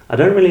 I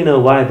don't really know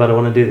why, but I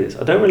want to do this.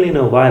 I don't really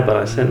know why, but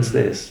I sense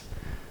this,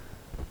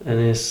 and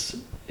it's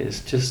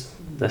just.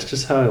 That's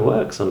just how it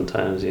works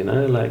sometimes,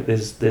 like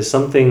there's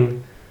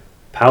something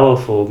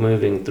powerful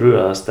moving through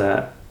us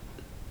that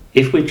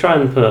if we try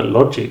and put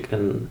logic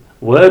and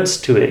words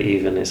to it,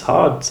 even it's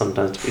hard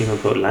sometimes to even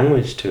put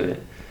language to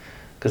it,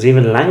 because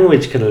even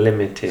language can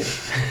limit it.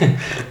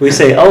 We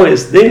say, oh,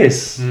 it's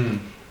this.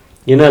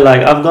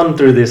 Like I've gone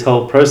through this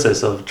whole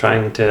process of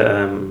trying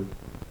to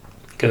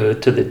go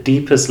to the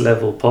deepest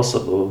level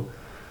possible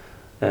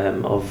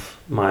of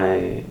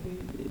my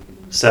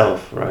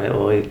self, right,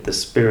 or the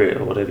spirit,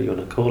 or whatever you want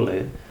to call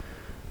it,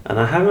 and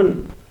I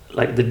haven't,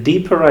 like, the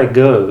deeper I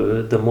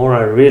go, the more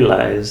I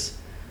realize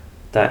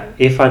that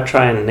if I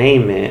try and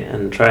name it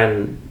and try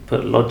and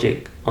put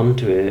logic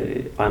onto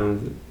it,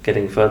 I'm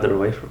getting further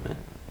away from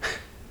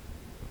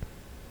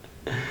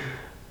it.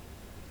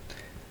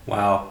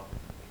 Wow.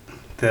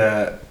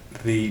 The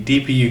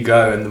deeper you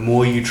go and the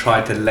more you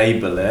try to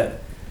label it,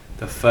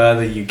 the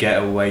further you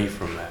get away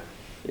from it.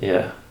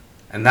 Yeah.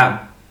 And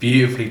that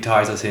beautifully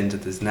ties us into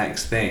this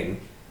next thing,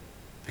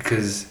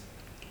 because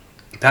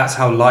that's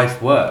how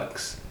life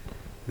works.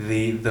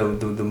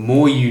 The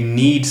more you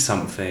need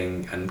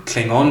something and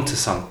cling on to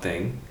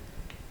something,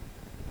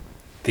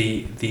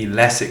 the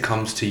less it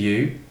comes to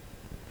you,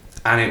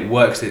 and it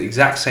works the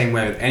exact same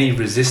way with any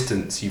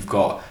resistance you've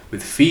got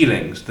with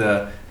feelings.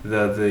 The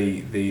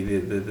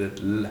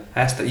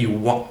less that you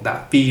want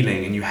that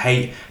feeling and you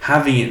hate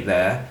having it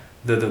there,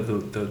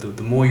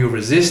 the more you're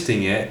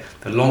resisting it,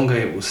 the longer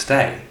it will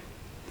stay.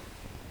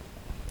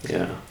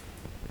 Yeah.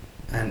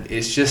 And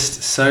it's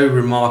just so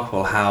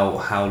remarkable how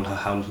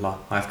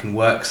life can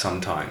work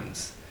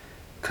sometimes,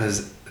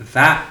 because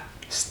that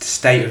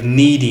state of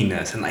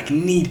neediness and I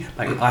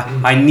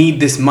need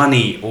this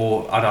money,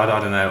 or I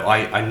don't know,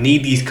 I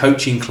need these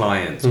coaching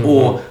clients,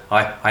 or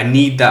I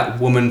need that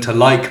woman to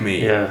like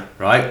me,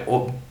 right?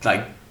 Or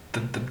like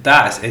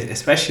that,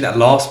 especially that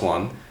last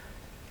one.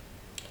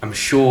 I'm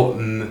sure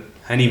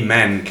any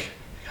men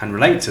can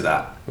relate to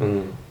that.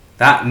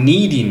 That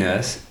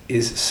neediness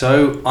is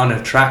so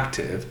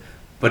unattractive,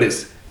 but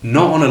it's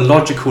not on a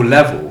logical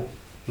level.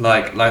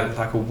 Like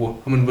a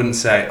woman wouldn't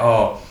say,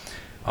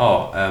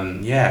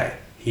 yeah,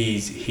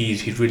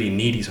 he's really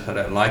needy, so I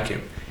don't like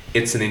him.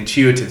 It's an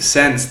intuitive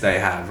sense they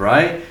have,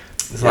 right?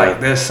 It's like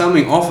there's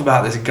something off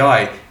about this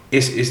guy.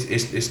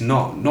 It's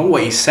not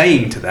what he's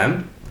saying to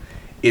them.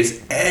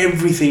 It's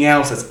everything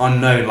else that's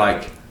unknown.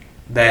 Like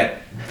their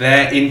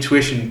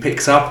intuition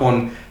picks up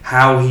on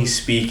how he's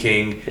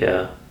speaking.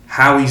 Yeah.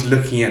 How he's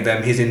looking at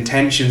them, his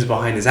intentions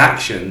behind his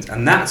actions,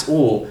 and that's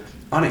all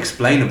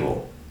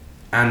unexplainable.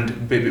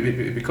 And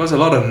because a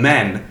lot of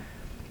men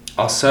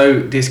are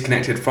so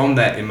disconnected from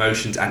their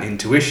emotions and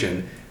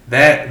intuition,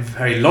 they're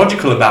very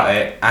logical about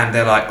it, and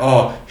they're like,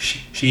 oh,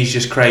 she's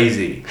just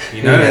crazy,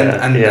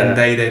 and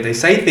they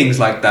say things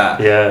like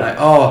that, like,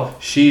 oh,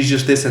 she's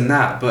just this and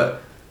that,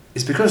 but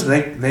it's because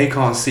they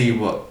can't see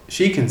what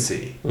she can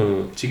see.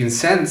 She can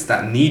sense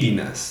that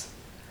neediness.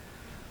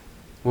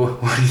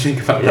 What do you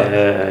think about that?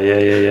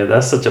 Yeah.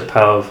 That's such a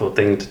powerful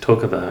thing to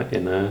talk about,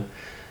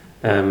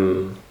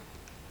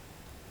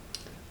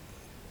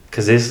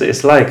 because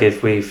it's like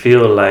if we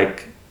feel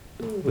like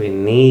we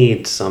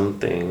need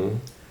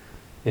something,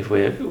 if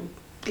we're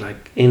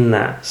like in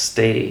that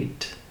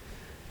state,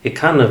 it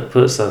kind of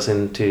puts us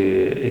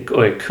into,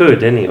 or it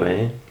could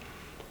anyway,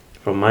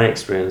 from my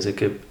experience, it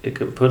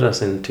could put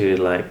us into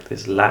like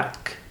this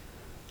lack.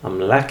 I'm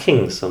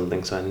lacking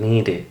something, so I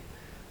need it.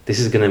 This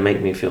is going to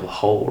make me feel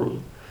whole.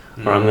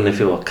 or I'm going to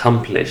feel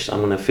accomplished. I'm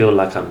going to feel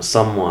like I'm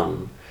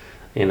someone,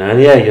 you know.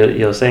 And yeah,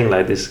 you're saying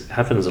like this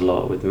happens a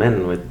lot with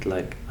men. With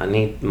like, I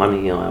need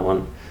money, or I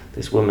want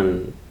this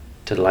woman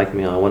to like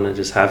me, or I want to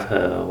just have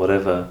her, or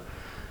whatever.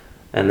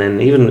 And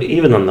then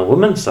even on the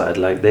women's side,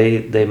 like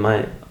they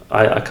might.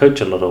 I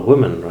coach a lot of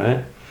women,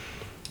 right?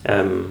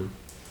 And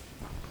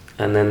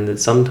then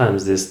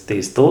sometimes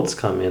these thoughts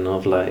come in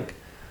of like,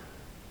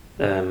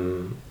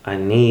 I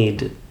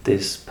need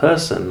this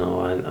person,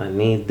 or I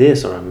need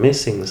this, or I'm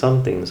missing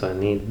something, so I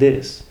need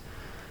this.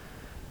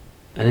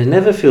 And it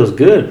never feels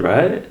good,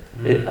 right?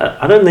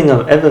 I don't think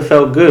I've ever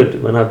felt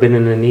good when I've been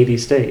in a needy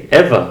state,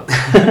 ever.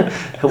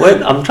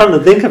 I'm trying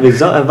to think of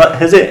examples, but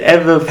has it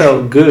ever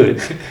felt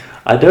good?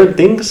 I don't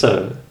think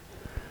so.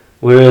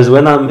 Whereas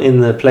when I'm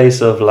in the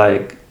place of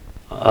like,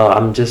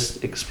 I'm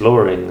just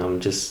exploring, I'm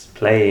just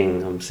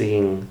playing, I'm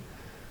seeing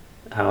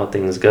how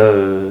things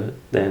go,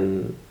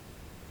 then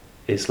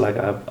it's like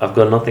I've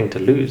got nothing to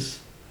lose.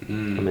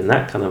 I'm in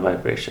that kind of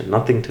vibration,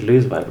 nothing to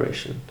lose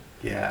vibration.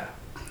 Yeah,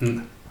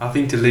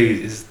 nothing to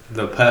lose is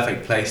the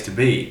perfect place to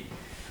be.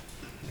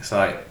 It's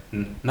like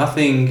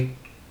nothing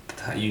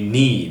that you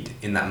need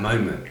in that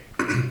moment,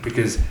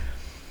 because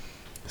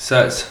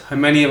so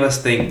many of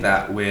us think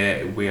that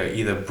we're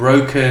either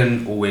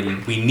broken, or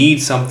we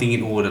need something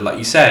in order, like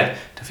you said,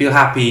 to feel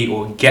happy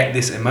or get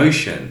this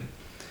emotion.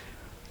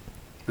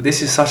 But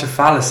this is such a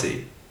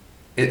fallacy.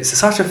 It's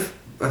such a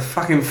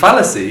fucking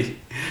fallacy,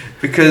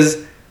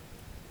 because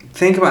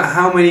think about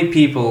how many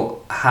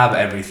people have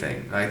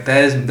everything. Like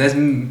there's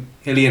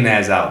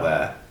millionaires out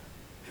there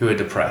who are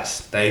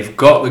depressed. They've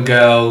got the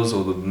girls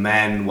or the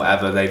men,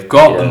 whatever. They've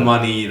got the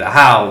money, the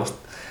house.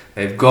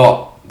 They've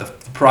got the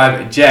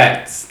private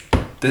jets.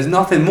 There's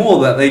nothing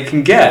more that they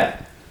can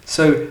get.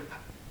 So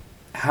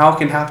how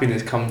can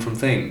happiness come from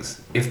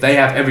things if they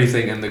have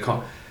everything and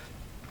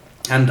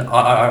and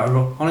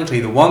ironically,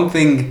 the one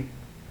thing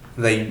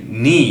they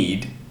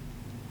need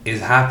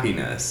is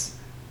happiness,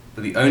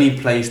 but the only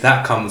place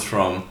that comes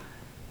from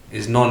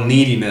is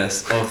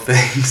non-neediness of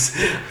things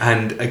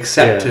and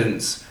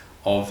acceptance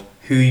of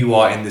who you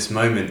are in this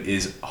moment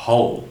is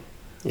whole.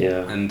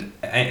 Yeah. And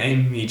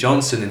Amy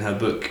Johnson, in her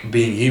book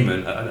Being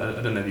Human,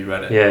 I don't know if you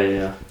read it.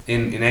 Yeah.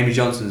 In Amy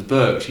Johnson's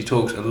book, she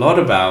talks a lot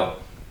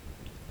about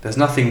there's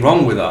nothing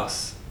wrong with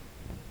us.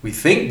 We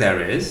think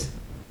there is,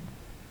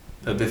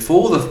 but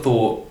before the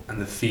thought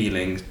and the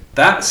feelings,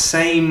 that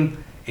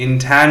same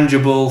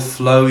intangible,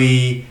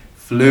 flowy,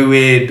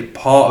 fluid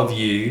part of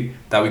you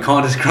that we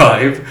can't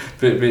describe,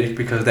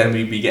 because then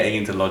we'd be getting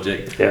into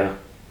logic. Yeah.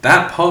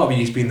 That part of you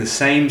has been the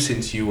same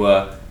since you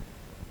were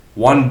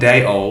 1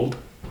 day old,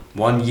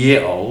 1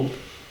 year old,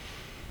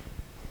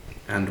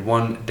 and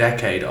 1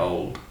 decade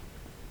old,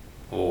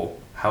 or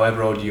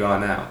however old you are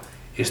now.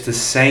 It's the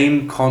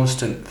same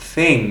constant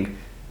thing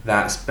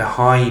that's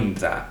behind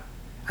that.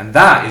 And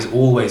that is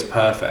always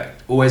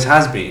perfect, always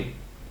has been.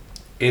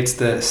 It's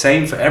the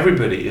same for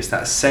everybody. It's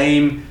that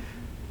same,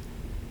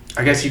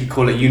 I guess you could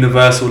call it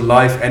universal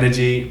life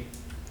energy.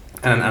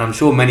 And I'm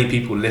sure many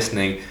people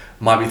listening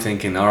might be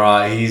thinking, all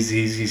right,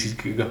 he's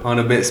on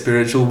a bit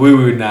spiritual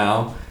woo-woo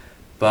now.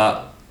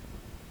 But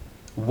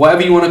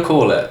whatever you want to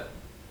call it,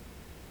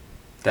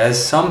 there's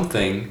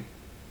something,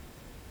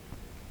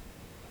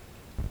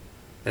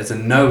 there's a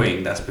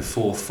knowing that's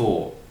before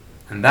thought.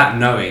 And that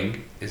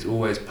knowing is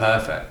always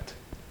perfect.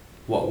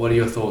 What are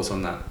your thoughts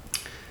on that?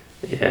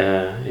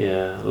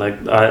 Yeah.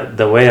 Like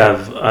the way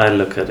I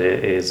look at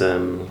it is,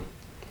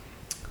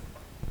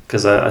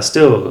 because I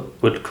still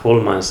would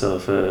call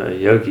myself a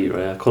yogi,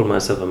 right? I call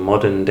myself a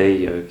modern day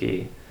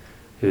yogi,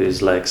 who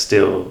is like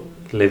still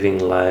living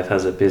life,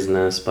 has a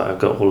business, but I've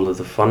got all of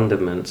the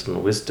fundaments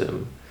and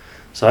wisdom.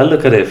 So I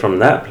look at it from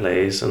that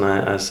place, and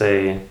I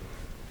say,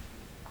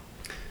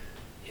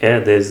 yeah,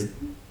 there's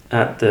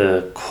at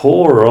the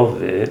core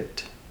of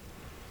it,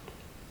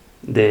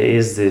 there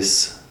is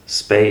this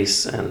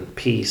space and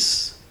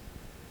peace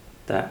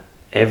that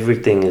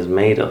everything is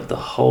made of.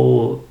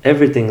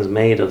 Everything is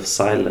made of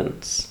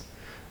silence.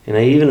 You know,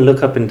 you even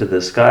look up into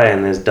the sky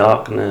and there's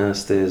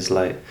darkness. There's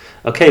like,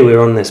 okay,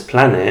 we're on this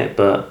planet,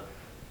 but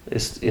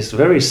it's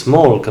very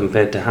small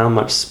compared to how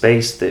much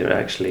space there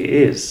actually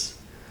is.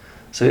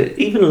 So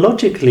even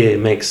logically it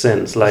makes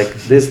sense. Like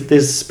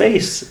there's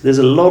space. There's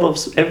a lot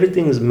of,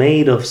 everything's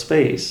made of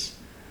space.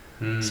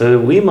 So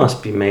we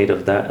must be made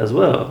of that as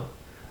well.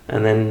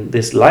 And then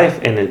this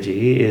life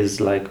energy is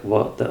like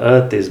what the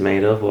earth is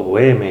made of, what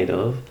we're made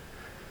of.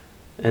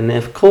 And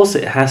of course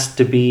it has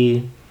to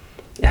be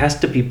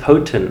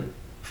potent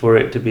for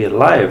it to be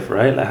alive,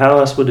 right? Like how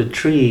else would a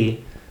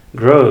tree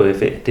grow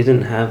if it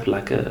didn't have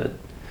like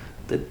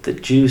the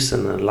juice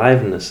and the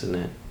aliveness in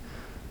it?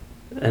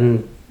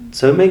 And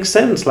so it makes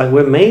sense, like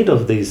we're made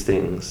of these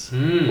things.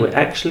 We're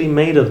actually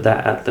made of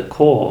that at the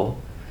core.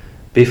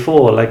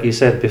 Before, like you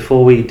said,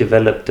 before we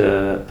developed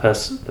a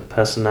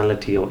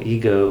personality or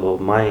ego or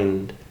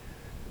mind,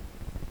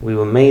 we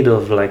were made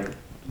of like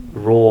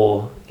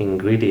raw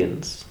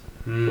ingredients,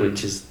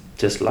 which is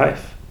just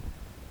life,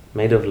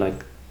 made of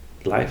like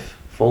life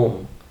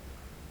form.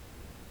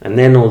 And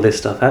then all this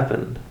stuff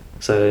happened.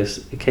 So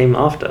it came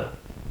after.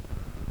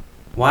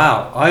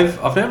 Wow,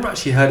 I've never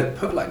actually heard it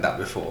put like that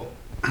before.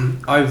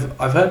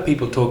 I've heard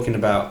people talking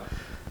about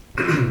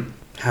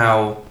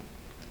how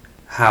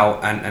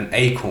an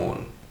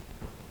acorn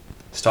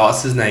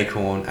starts as an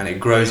acorn and it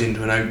grows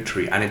into an oak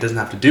tree and it doesn't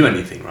have to do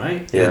anything,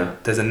 right? Yeah.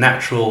 There's a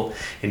natural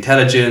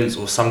intelligence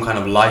or some kind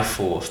of life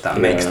force that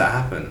makes that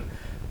happen.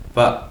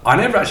 But I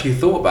never actually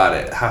thought about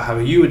it, how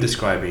you were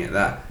describing it,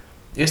 that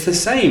it's the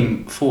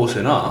same force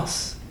in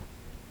us,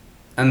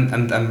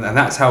 and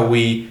that's how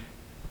we,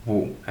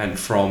 and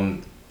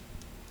from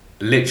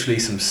literally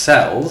some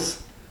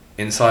cells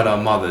inside our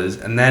mothers,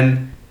 and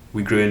then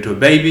we grew into a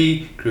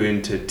baby, grew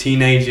into a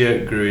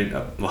teenager, grew in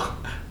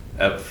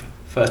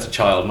first a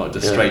child, not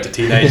just straight to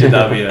teenager.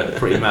 That'd be a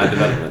pretty mad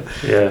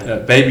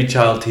development. Baby,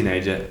 child,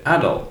 teenager,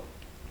 adult,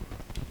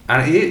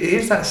 and it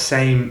is that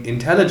same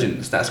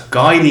intelligence that's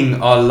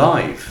guiding our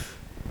life.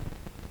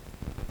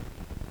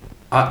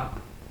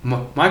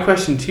 My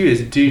question to you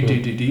is: Do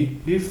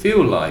you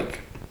feel like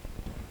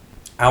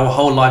our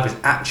whole life is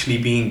actually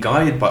being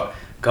guided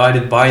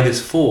by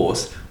this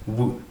force?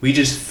 We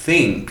just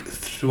think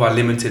through our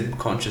limited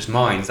conscious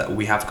minds that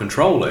we have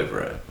control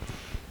over it.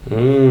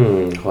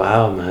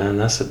 Wow, man,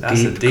 that's a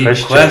deep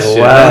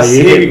question. Wow,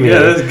 you hit me. Yeah,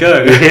 let's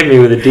go. You hit me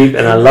with a deep,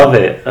 and I love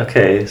it.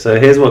 Okay, so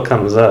here's what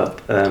comes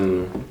up.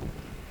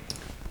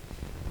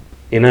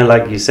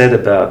 Like you said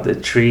about the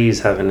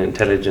trees having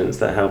intelligence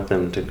that help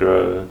them to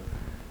grow.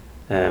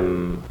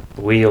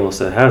 We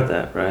also have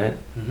that, right?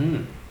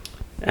 Mm-hmm.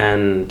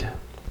 And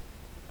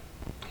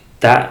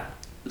that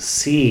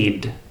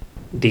seed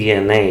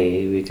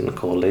DNA, we can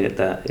call it,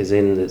 that is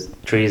in the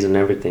trees and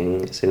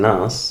everything, it's in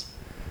us.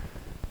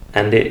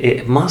 And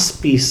it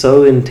must be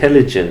so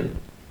intelligent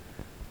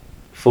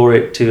for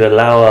it to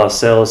allow our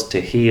cells to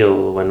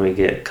heal when we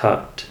get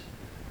cut.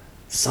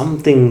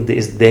 Something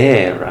is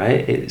there,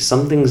 right?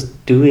 Something's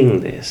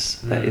doing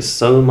this. There is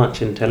so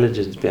much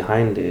intelligence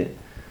behind it.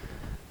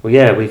 Well,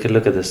 yeah, we could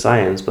look at the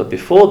science, but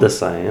before the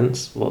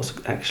science, what's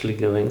actually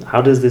going?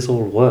 How does this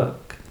all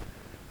work?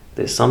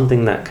 There's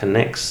something that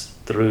connects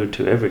through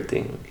to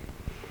everything.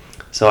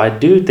 So I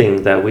do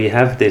think that we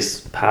have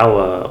this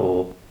power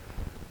or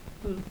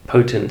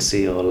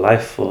potency or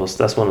life force.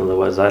 That's one of the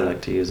words I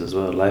like to use as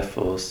well, life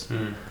force,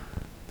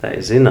 that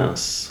is in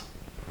us.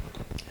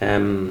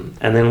 And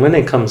then when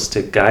it comes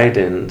to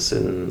guidance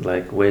and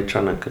like we're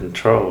trying to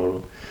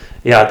control,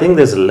 I think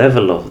there's a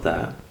level of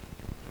that.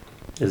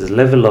 There's a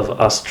level of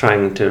us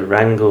trying to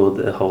wrangle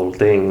the whole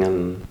thing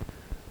and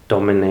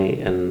dominate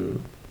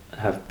and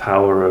have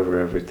power over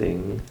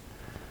everything.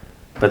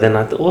 But then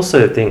I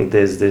also think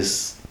there's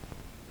this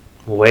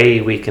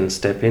way we can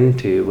step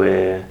into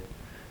where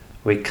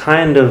we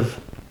kind of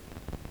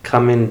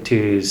come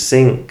into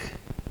sync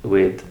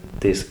with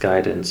this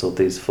guidance or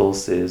these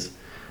forces.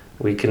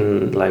 We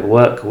can like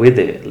work with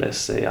it, let's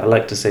say. I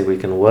like to say we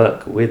can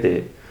work with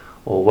it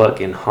or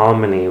work in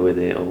harmony with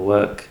it or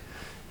work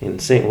in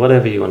sync,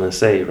 whatever you want to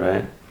say,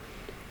 right?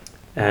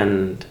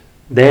 And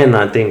then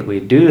I think we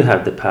do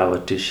have the power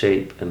to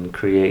shape and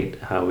create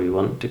how we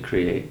want to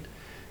create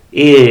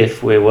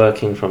if we're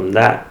working from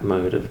that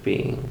mode of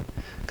being.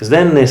 Because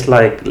then there's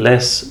like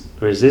less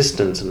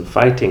resistance and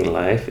fighting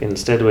life.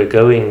 Instead we're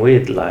going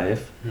with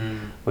life,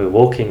 we're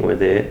walking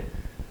with it,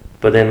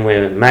 but then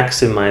we're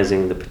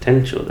maximizing the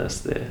potential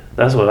that's there.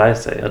 That's what I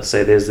say. I'd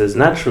say there's this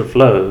natural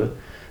flow,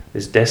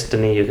 this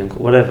destiny, you can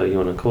whatever you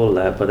want to call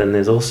that, but then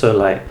there's also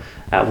like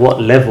at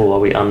what level are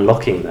we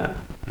unlocking that?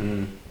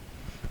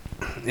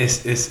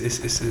 It's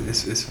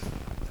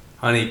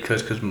funny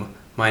because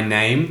my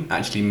name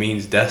actually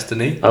means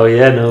destiny. Oh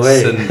yeah, no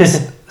way.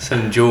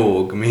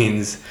 Sanjorg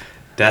means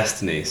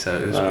destiny, so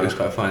it was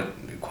quite fun,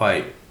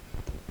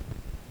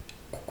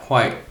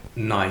 quite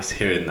nice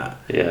hearing that.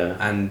 Yeah.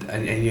 And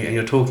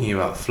you're talking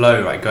about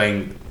flow, right?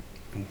 Going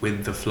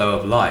with the flow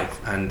of life,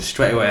 and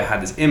straight away I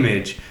had this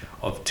image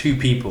of two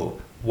people,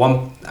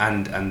 one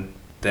and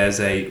there's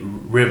a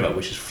river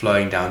which is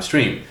flowing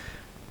downstream.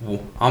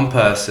 One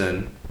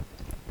person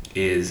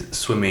is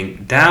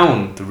swimming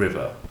down the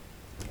river.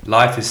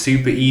 Life is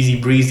super easy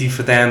breezy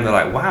for them. They're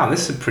like, wow,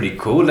 this is pretty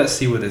cool, let's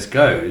see where this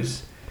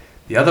goes.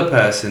 The other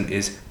person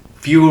is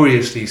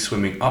furiously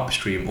swimming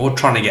upstream or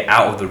trying to get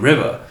out of the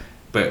river,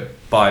 but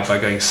by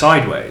going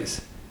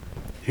sideways.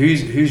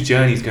 Whose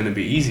journey is going to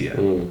be easier?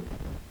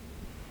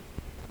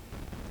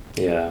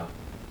 Yeah,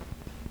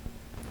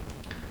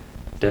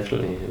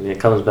 definitely. And it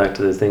comes back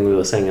to the thing we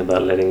were saying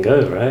about letting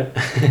go, right?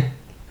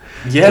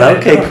 Yeah. Like,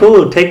 okay,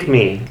 cool, take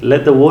me.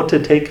 Let the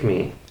water take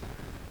me.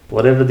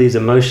 Whatever these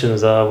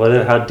emotions are,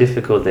 whatever how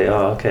difficult they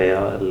are, okay,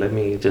 let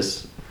me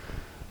just,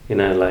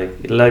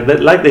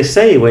 like they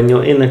say when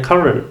you're in a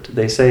current,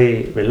 they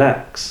say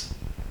relax,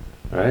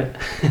 right?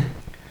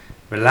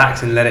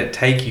 Relax and let it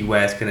take you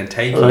where it's going to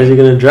take you. Otherwise you're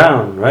going to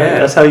drown, right?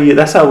 Yeah.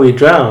 That's how we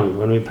drown,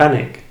 when we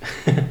panic.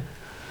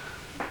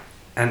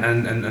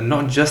 and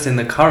not just in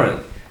the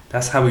current.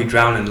 That's how we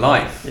drown in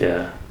life.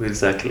 Yeah,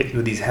 exactly.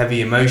 With these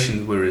heavy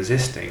emotions we're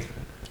resisting.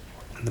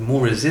 The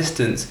more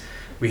resistance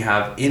we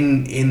have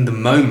in the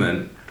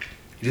moment,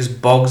 it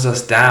just bogs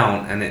us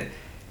down, and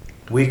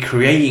we're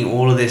creating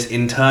all of this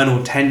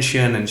internal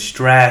tension and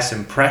stress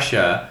and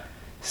pressure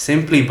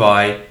simply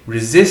by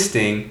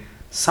resisting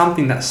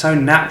something that's so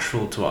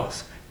natural to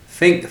us.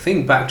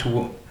 Think back to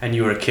when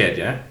you were a kid,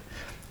 yeah?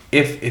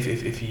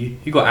 If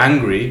you got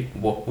angry,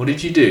 what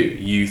did you do?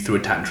 You threw a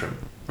tantrum,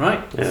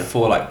 right? Yeah.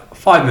 For like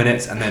 5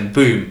 minutes, and then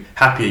boom,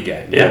 happy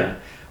again. Yeah.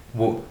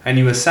 And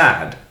you were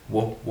sad.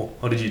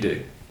 What did you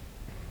do?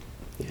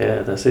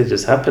 Yeah, that's it.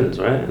 Just happens,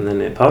 right? And then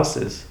it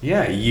passes.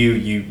 Yeah,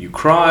 you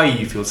cry,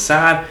 you feel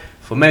sad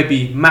for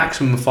maybe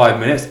maximum 5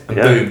 minutes, and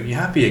boom, you're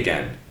happy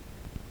again.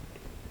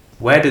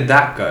 Where did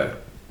that go?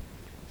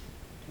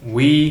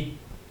 We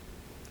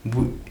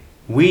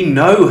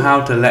know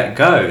how to let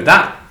go.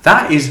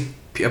 That is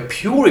a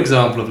pure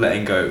example of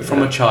letting go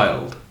from a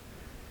child.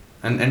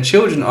 And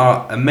children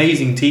are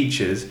amazing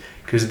teachers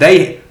because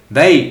they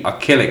are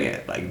killing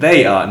it. Like,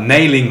 they are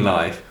nailing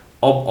life.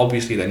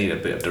 Obviously they need a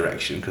bit of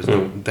direction because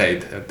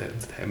they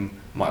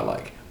might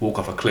like walk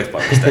off a cliff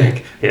by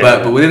mistake.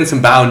 But within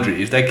some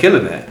boundaries, they're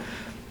killing it.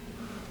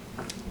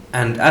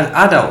 And as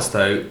adults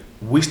though,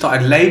 we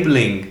started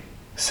labeling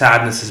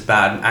sadness is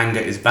bad and anger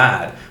is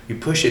bad. We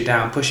push it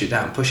down.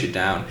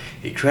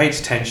 It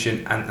creates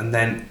tension, and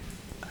then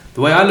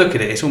the way I look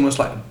at it, it's almost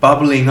like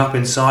bubbling up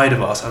inside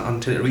of us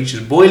until it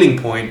reaches boiling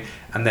point,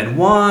 and then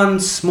one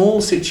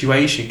small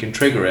situation can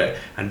trigger it,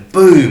 and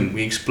boom,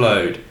 we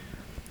explode.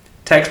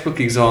 Textbook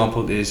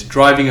example is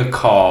driving a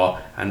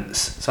car and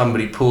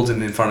somebody pulls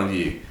in front of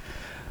you.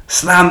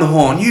 Slam the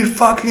horn, you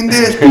fucking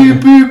this,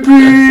 beep, beep,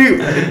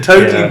 beep.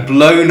 Totally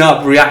blown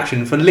up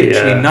reaction for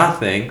literally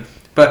nothing.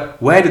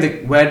 But where did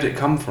it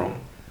come from?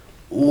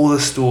 All the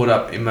stored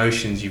up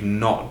emotions you've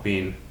not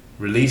been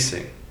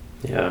releasing.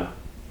 Yeah.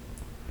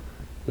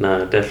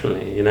 No,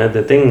 definitely. You know,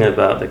 the thing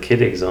about the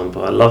kid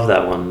example, I love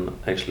that one,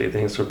 actually.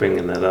 Thanks for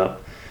bringing that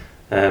up.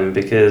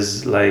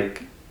 Because,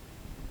 like,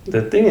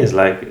 the thing is,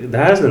 like,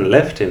 there hasn't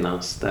left in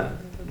us that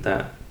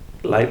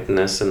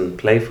lightness and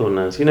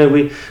playfulness. You know,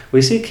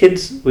 we see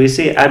kids, we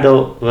see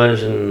adult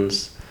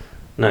versions,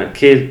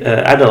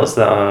 adults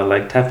that are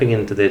like tapping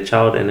into their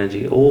child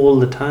energy all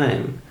the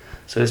time.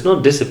 So it's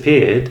not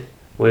disappeared.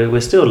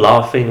 We're still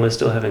laughing, we're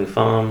still having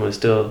fun, we're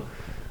still,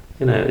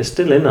 you know, it's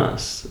still in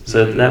us.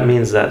 So that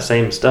means that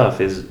same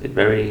stuff is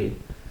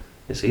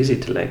it's easy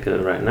to let go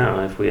right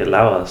now if we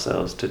allow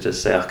ourselves to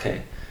just say,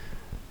 okay,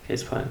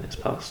 it's fine, it's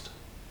past.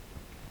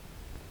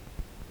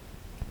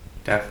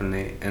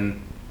 Definitely.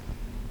 And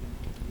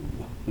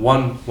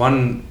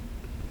one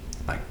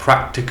like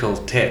practical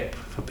tip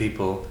for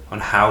people on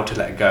how to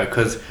let go,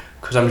 because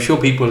I'm sure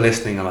people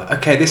listening are like,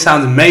 okay, this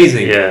sounds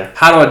amazing. Yeah.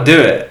 How do I do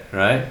it?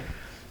 Right?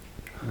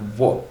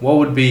 What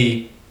would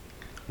be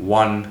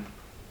one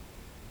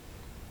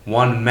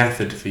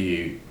method for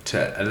you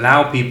to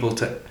allow people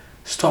to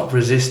stop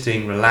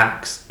resisting,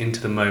 relax into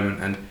the moment,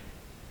 and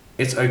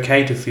it's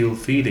okay to feel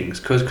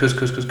feelings? Because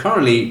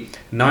currently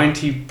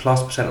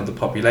 90+% of the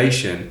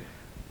population,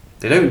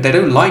 they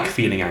don't like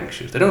feeling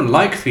anxious, they don't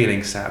like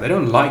feeling sad, they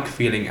don't like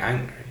feeling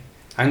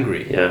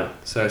angry. Yeah.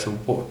 So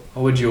what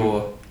would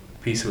your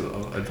piece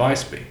of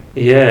advice be?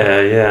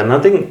 Yeah, and I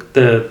think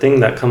the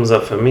thing that comes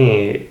up for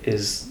me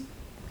is,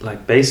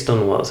 like, based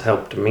on what's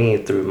helped me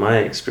through my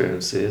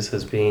experiences,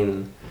 has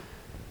been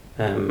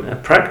a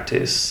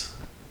practice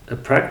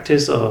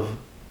of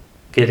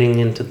getting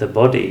into the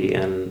body.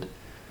 And,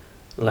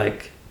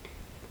 like,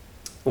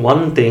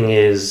 one thing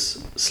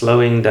is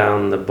slowing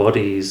down the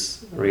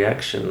body's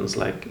reactions,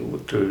 like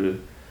through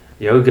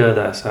yoga,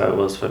 that's how it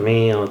was for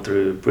me, or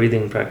through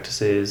breathing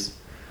practices,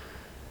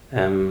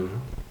 and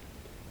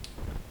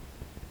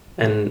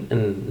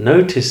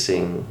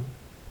noticing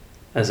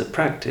as a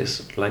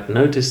practice, like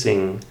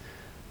noticing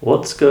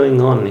what's going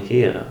on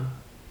here,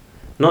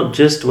 not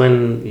just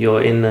when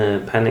you're in a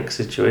panic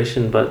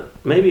situation, but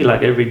maybe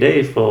like every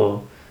day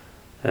for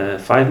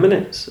 5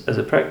 minutes as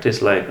a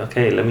practice. Like,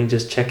 okay, let me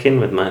just check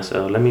in with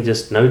myself, let me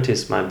just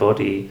notice my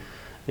body,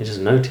 let me just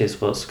notice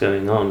what's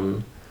going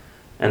on.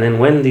 And then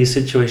when these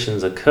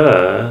situations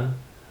occur,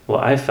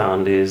 what I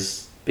found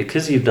is,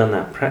 because you've done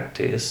that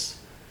practice,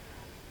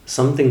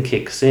 something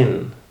kicks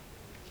in.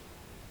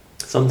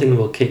 Something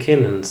will kick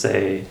in and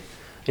say,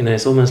 you know,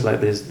 it's almost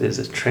like there's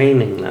a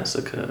training that's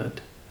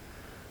occurred.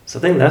 So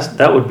I think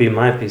that would be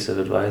my piece of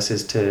advice,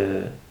 is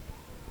to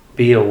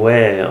be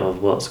aware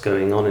of what's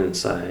going on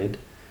inside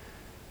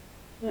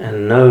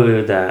and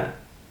know that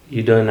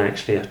you don't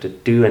actually have to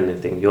do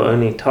anything. Your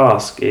only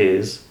task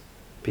is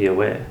be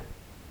aware.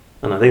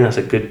 And I think that's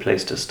a good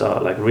place to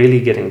start, like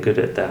really getting good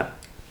at that.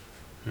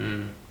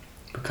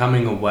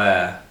 Becoming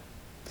aware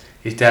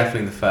is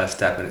definitely the first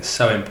step, and it's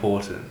so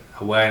important.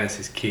 Awareness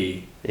is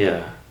key.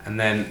 Yeah. And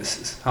then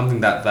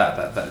something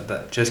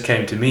that just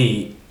came to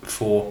me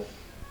for,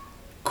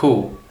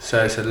 cool,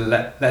 so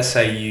let's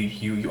say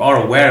you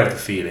are aware of the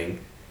feeling,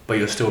 but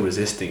you're still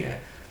resisting it.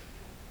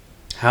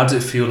 How does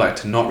it feel like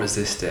to not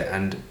resist it?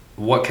 And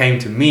what came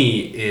to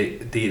me,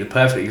 the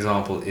perfect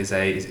example is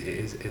a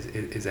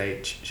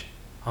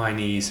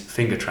Chinese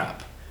finger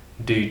trap.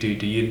 Do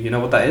you know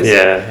what that is?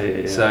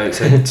 Yeah. So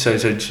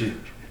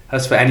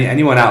that's for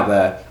anyone out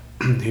there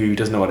who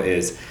doesn't know what it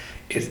is.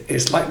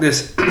 it's like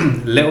this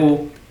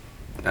little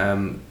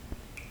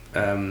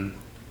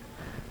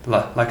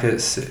like a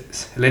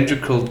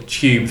cylindrical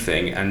tube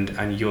thing,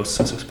 and you're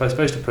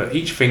supposed to put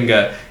each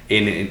finger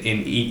in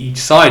each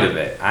side of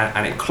it,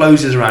 and it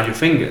closes around your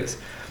fingers.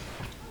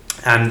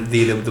 And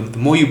the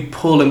more you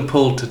pull and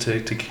pull to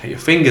get your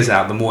fingers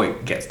out, the more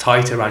it gets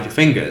tighter around your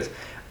fingers.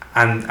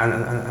 And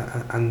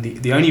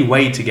the only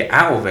way to get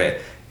out of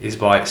it is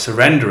by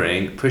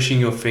surrendering, pushing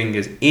your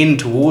fingers in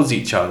towards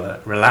each other,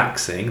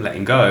 relaxing,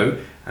 letting go,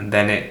 and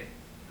then it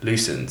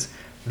loosens.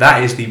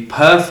 That is the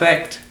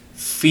perfect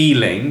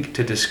feeling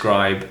to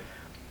describe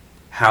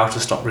how to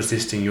stop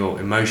resisting your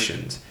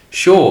emotions.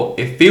 Sure,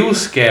 it feels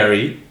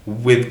scary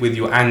with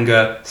your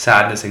anger,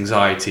 sadness,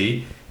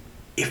 anxiety,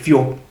 if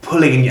you're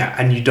pulling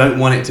and you don't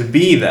want it to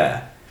be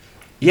there.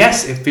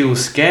 Yes, it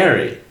feels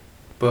scary,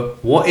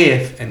 but what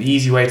if an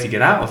easy way to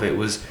get out of it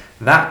was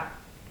that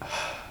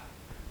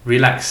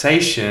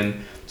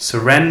relaxation,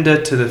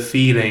 surrender to the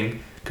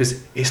feeling,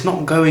 because it's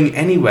not going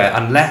anywhere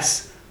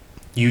unless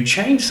you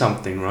change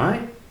something,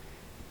 right?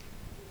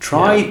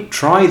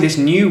 Try this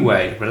new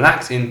way,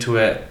 relax into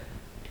it,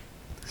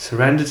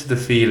 surrender to the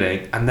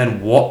feeling, and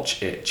then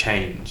watch it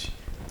change.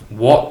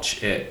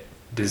 Watch it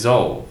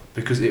dissolve,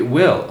 because it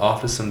will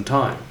after some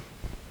time.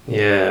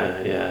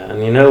 Yeah.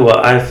 And you know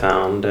what I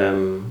found?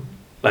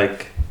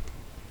 Like,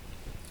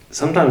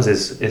 sometimes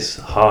it's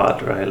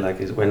hard, right? Like,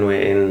 it's when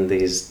we're in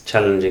these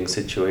challenging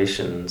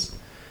situations,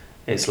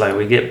 it's like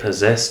we get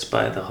possessed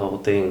by the whole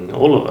thing.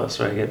 All of us,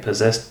 right, get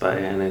possessed by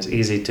it, and it's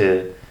easy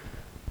to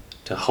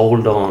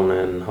hold on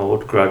and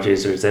hold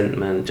grudges,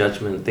 resentment,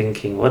 judgment,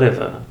 thinking,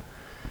 whatever.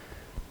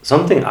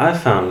 Something I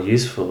found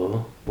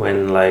useful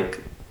when,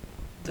 like,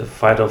 the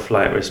fight or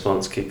flight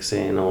response kicks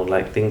in, or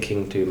like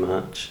thinking too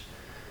much,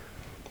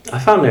 I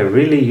found it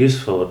really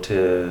useful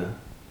to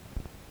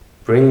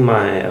bring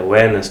my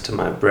awareness to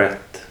my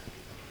breath.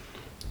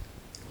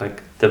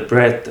 Like, the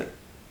breath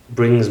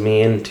brings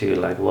me into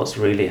like what's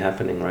really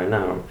happening right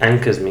now,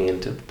 anchors me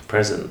into the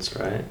presence,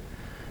 right?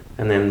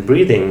 And then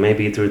breathing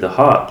maybe through the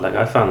heart. Like,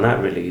 I found that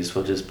really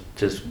useful, just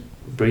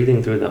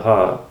breathing through the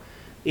heart.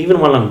 Even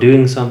while I'm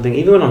doing something,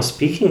 even when I'm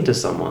speaking to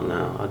someone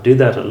now, I do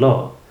that a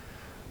lot.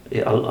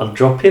 I'll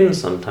drop in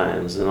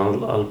sometimes, and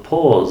I'll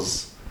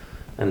pause,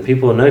 and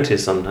people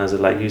notice sometimes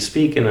that, like, you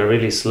speak in a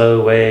really slow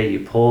way,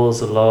 you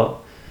pause a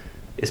lot.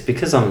 It's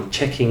because I'm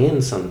checking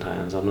in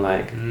sometimes. I'm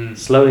like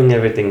slowing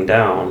everything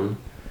down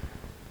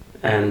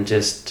and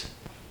just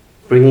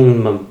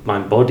bringing my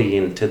body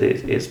into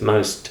its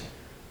most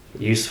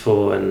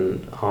useful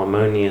and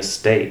harmonious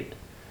state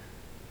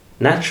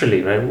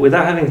naturally, right,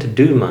 without having to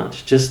do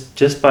much,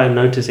 just by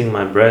noticing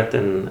my breath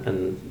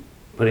and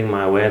putting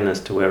my awareness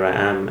to where I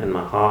am in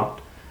my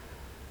heart,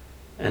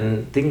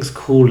 and things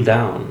cool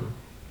down.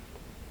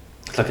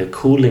 It's like a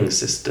cooling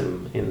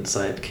system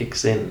inside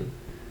kicks in,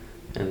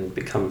 and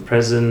become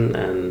present.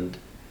 And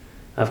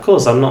of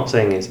course, I'm not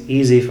saying it's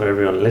easy for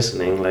everyone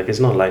listening. Like, it's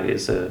not like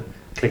it's a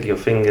click your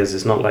fingers.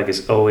 It's not like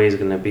it's always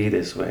going to be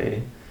this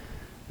way.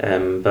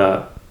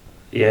 But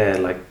yeah,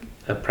 like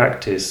a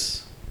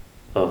practice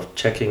of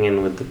checking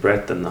in with the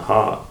breath and the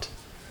heart,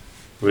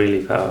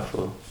 really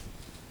powerful.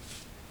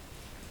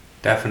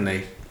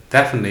 Definitely,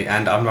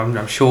 and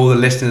I'm sure the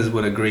listeners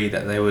would agree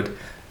that they would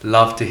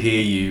love to hear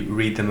you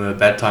read them a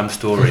bedtime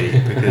story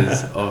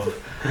because of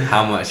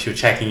how much you're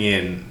checking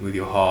in with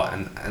your heart,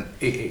 and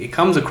it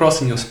comes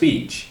across in your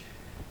speech.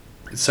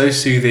 It's so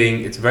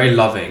soothing. It's very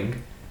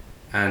loving,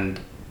 and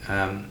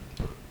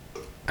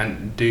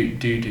do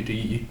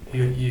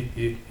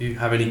you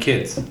have any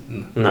kids?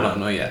 No,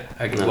 not yet.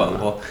 Okay, no,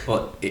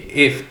 well,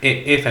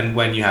 if and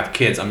when you have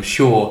kids, I'm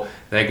sure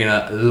they're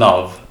gonna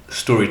love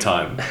story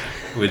time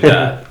with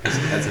that.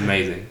 That's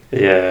amazing.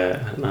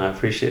 Yeah, no, I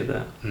appreciate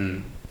that.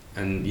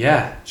 And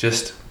yeah,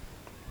 just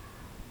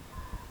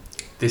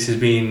this has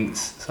been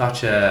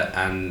such a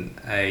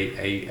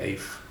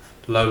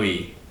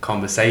flowy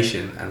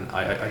conversation, and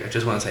I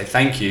just want to say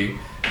thank you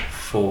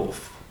for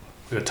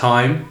your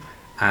time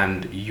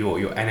and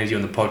your energy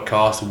on the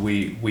podcast.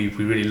 We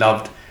really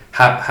loved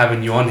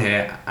having you on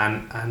here,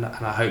 and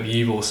I hope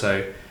you've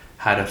also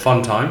had a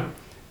fun time.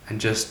 And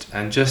just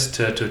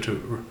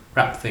to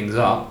wrap things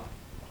up,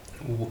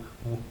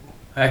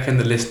 where can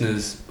the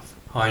listeners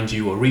find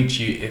you or reach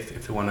you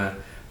if they want to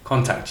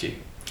contact you?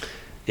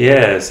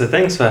 Yeah, so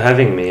thanks for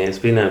having me. It's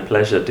been a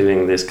pleasure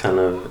doing this kind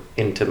of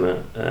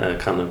intimate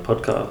kind of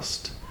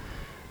podcast.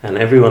 And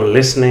everyone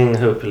listening,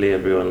 hopefully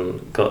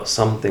everyone got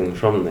something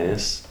from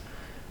this.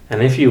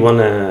 And if you want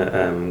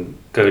to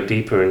go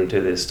deeper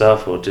into this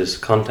stuff or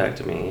just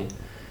contact me,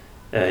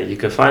 you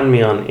can find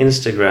me on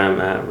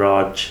Instagram at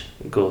Raj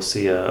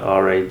Gorsia,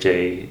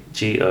 RAJGORSIA,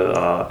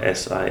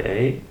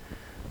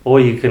 or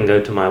you can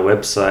go to my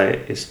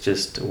website. It's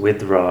just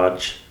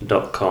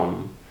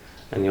withraj.com,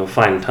 and you'll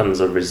find tons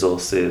of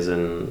resources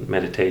and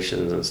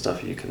meditations and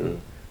stuff you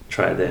can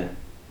try there.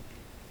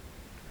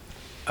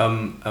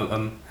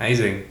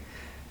 Amazing.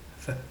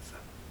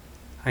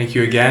 Thank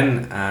you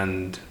again,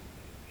 and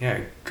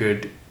yeah,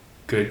 good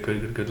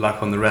Good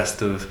luck on the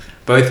rest of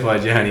both of our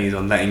journeys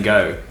on letting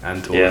go,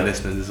 and to all the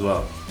listeners as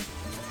well.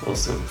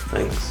 Awesome,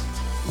 thanks.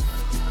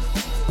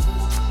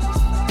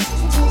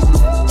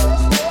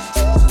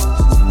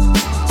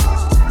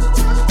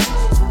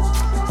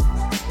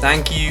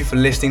 Thank you for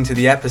listening to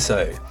the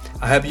episode.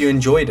 I hope you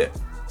enjoyed it.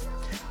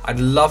 I'd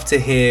love to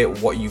hear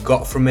what you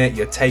got from it,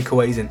 your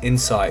takeaways and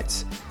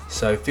insights.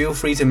 So feel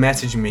free to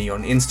message me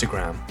on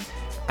Instagram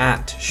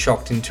at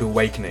Shocked Into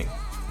Awakening.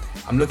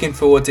 I'm looking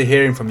forward to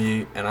hearing from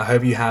you, and I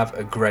hope you have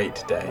a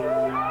great day.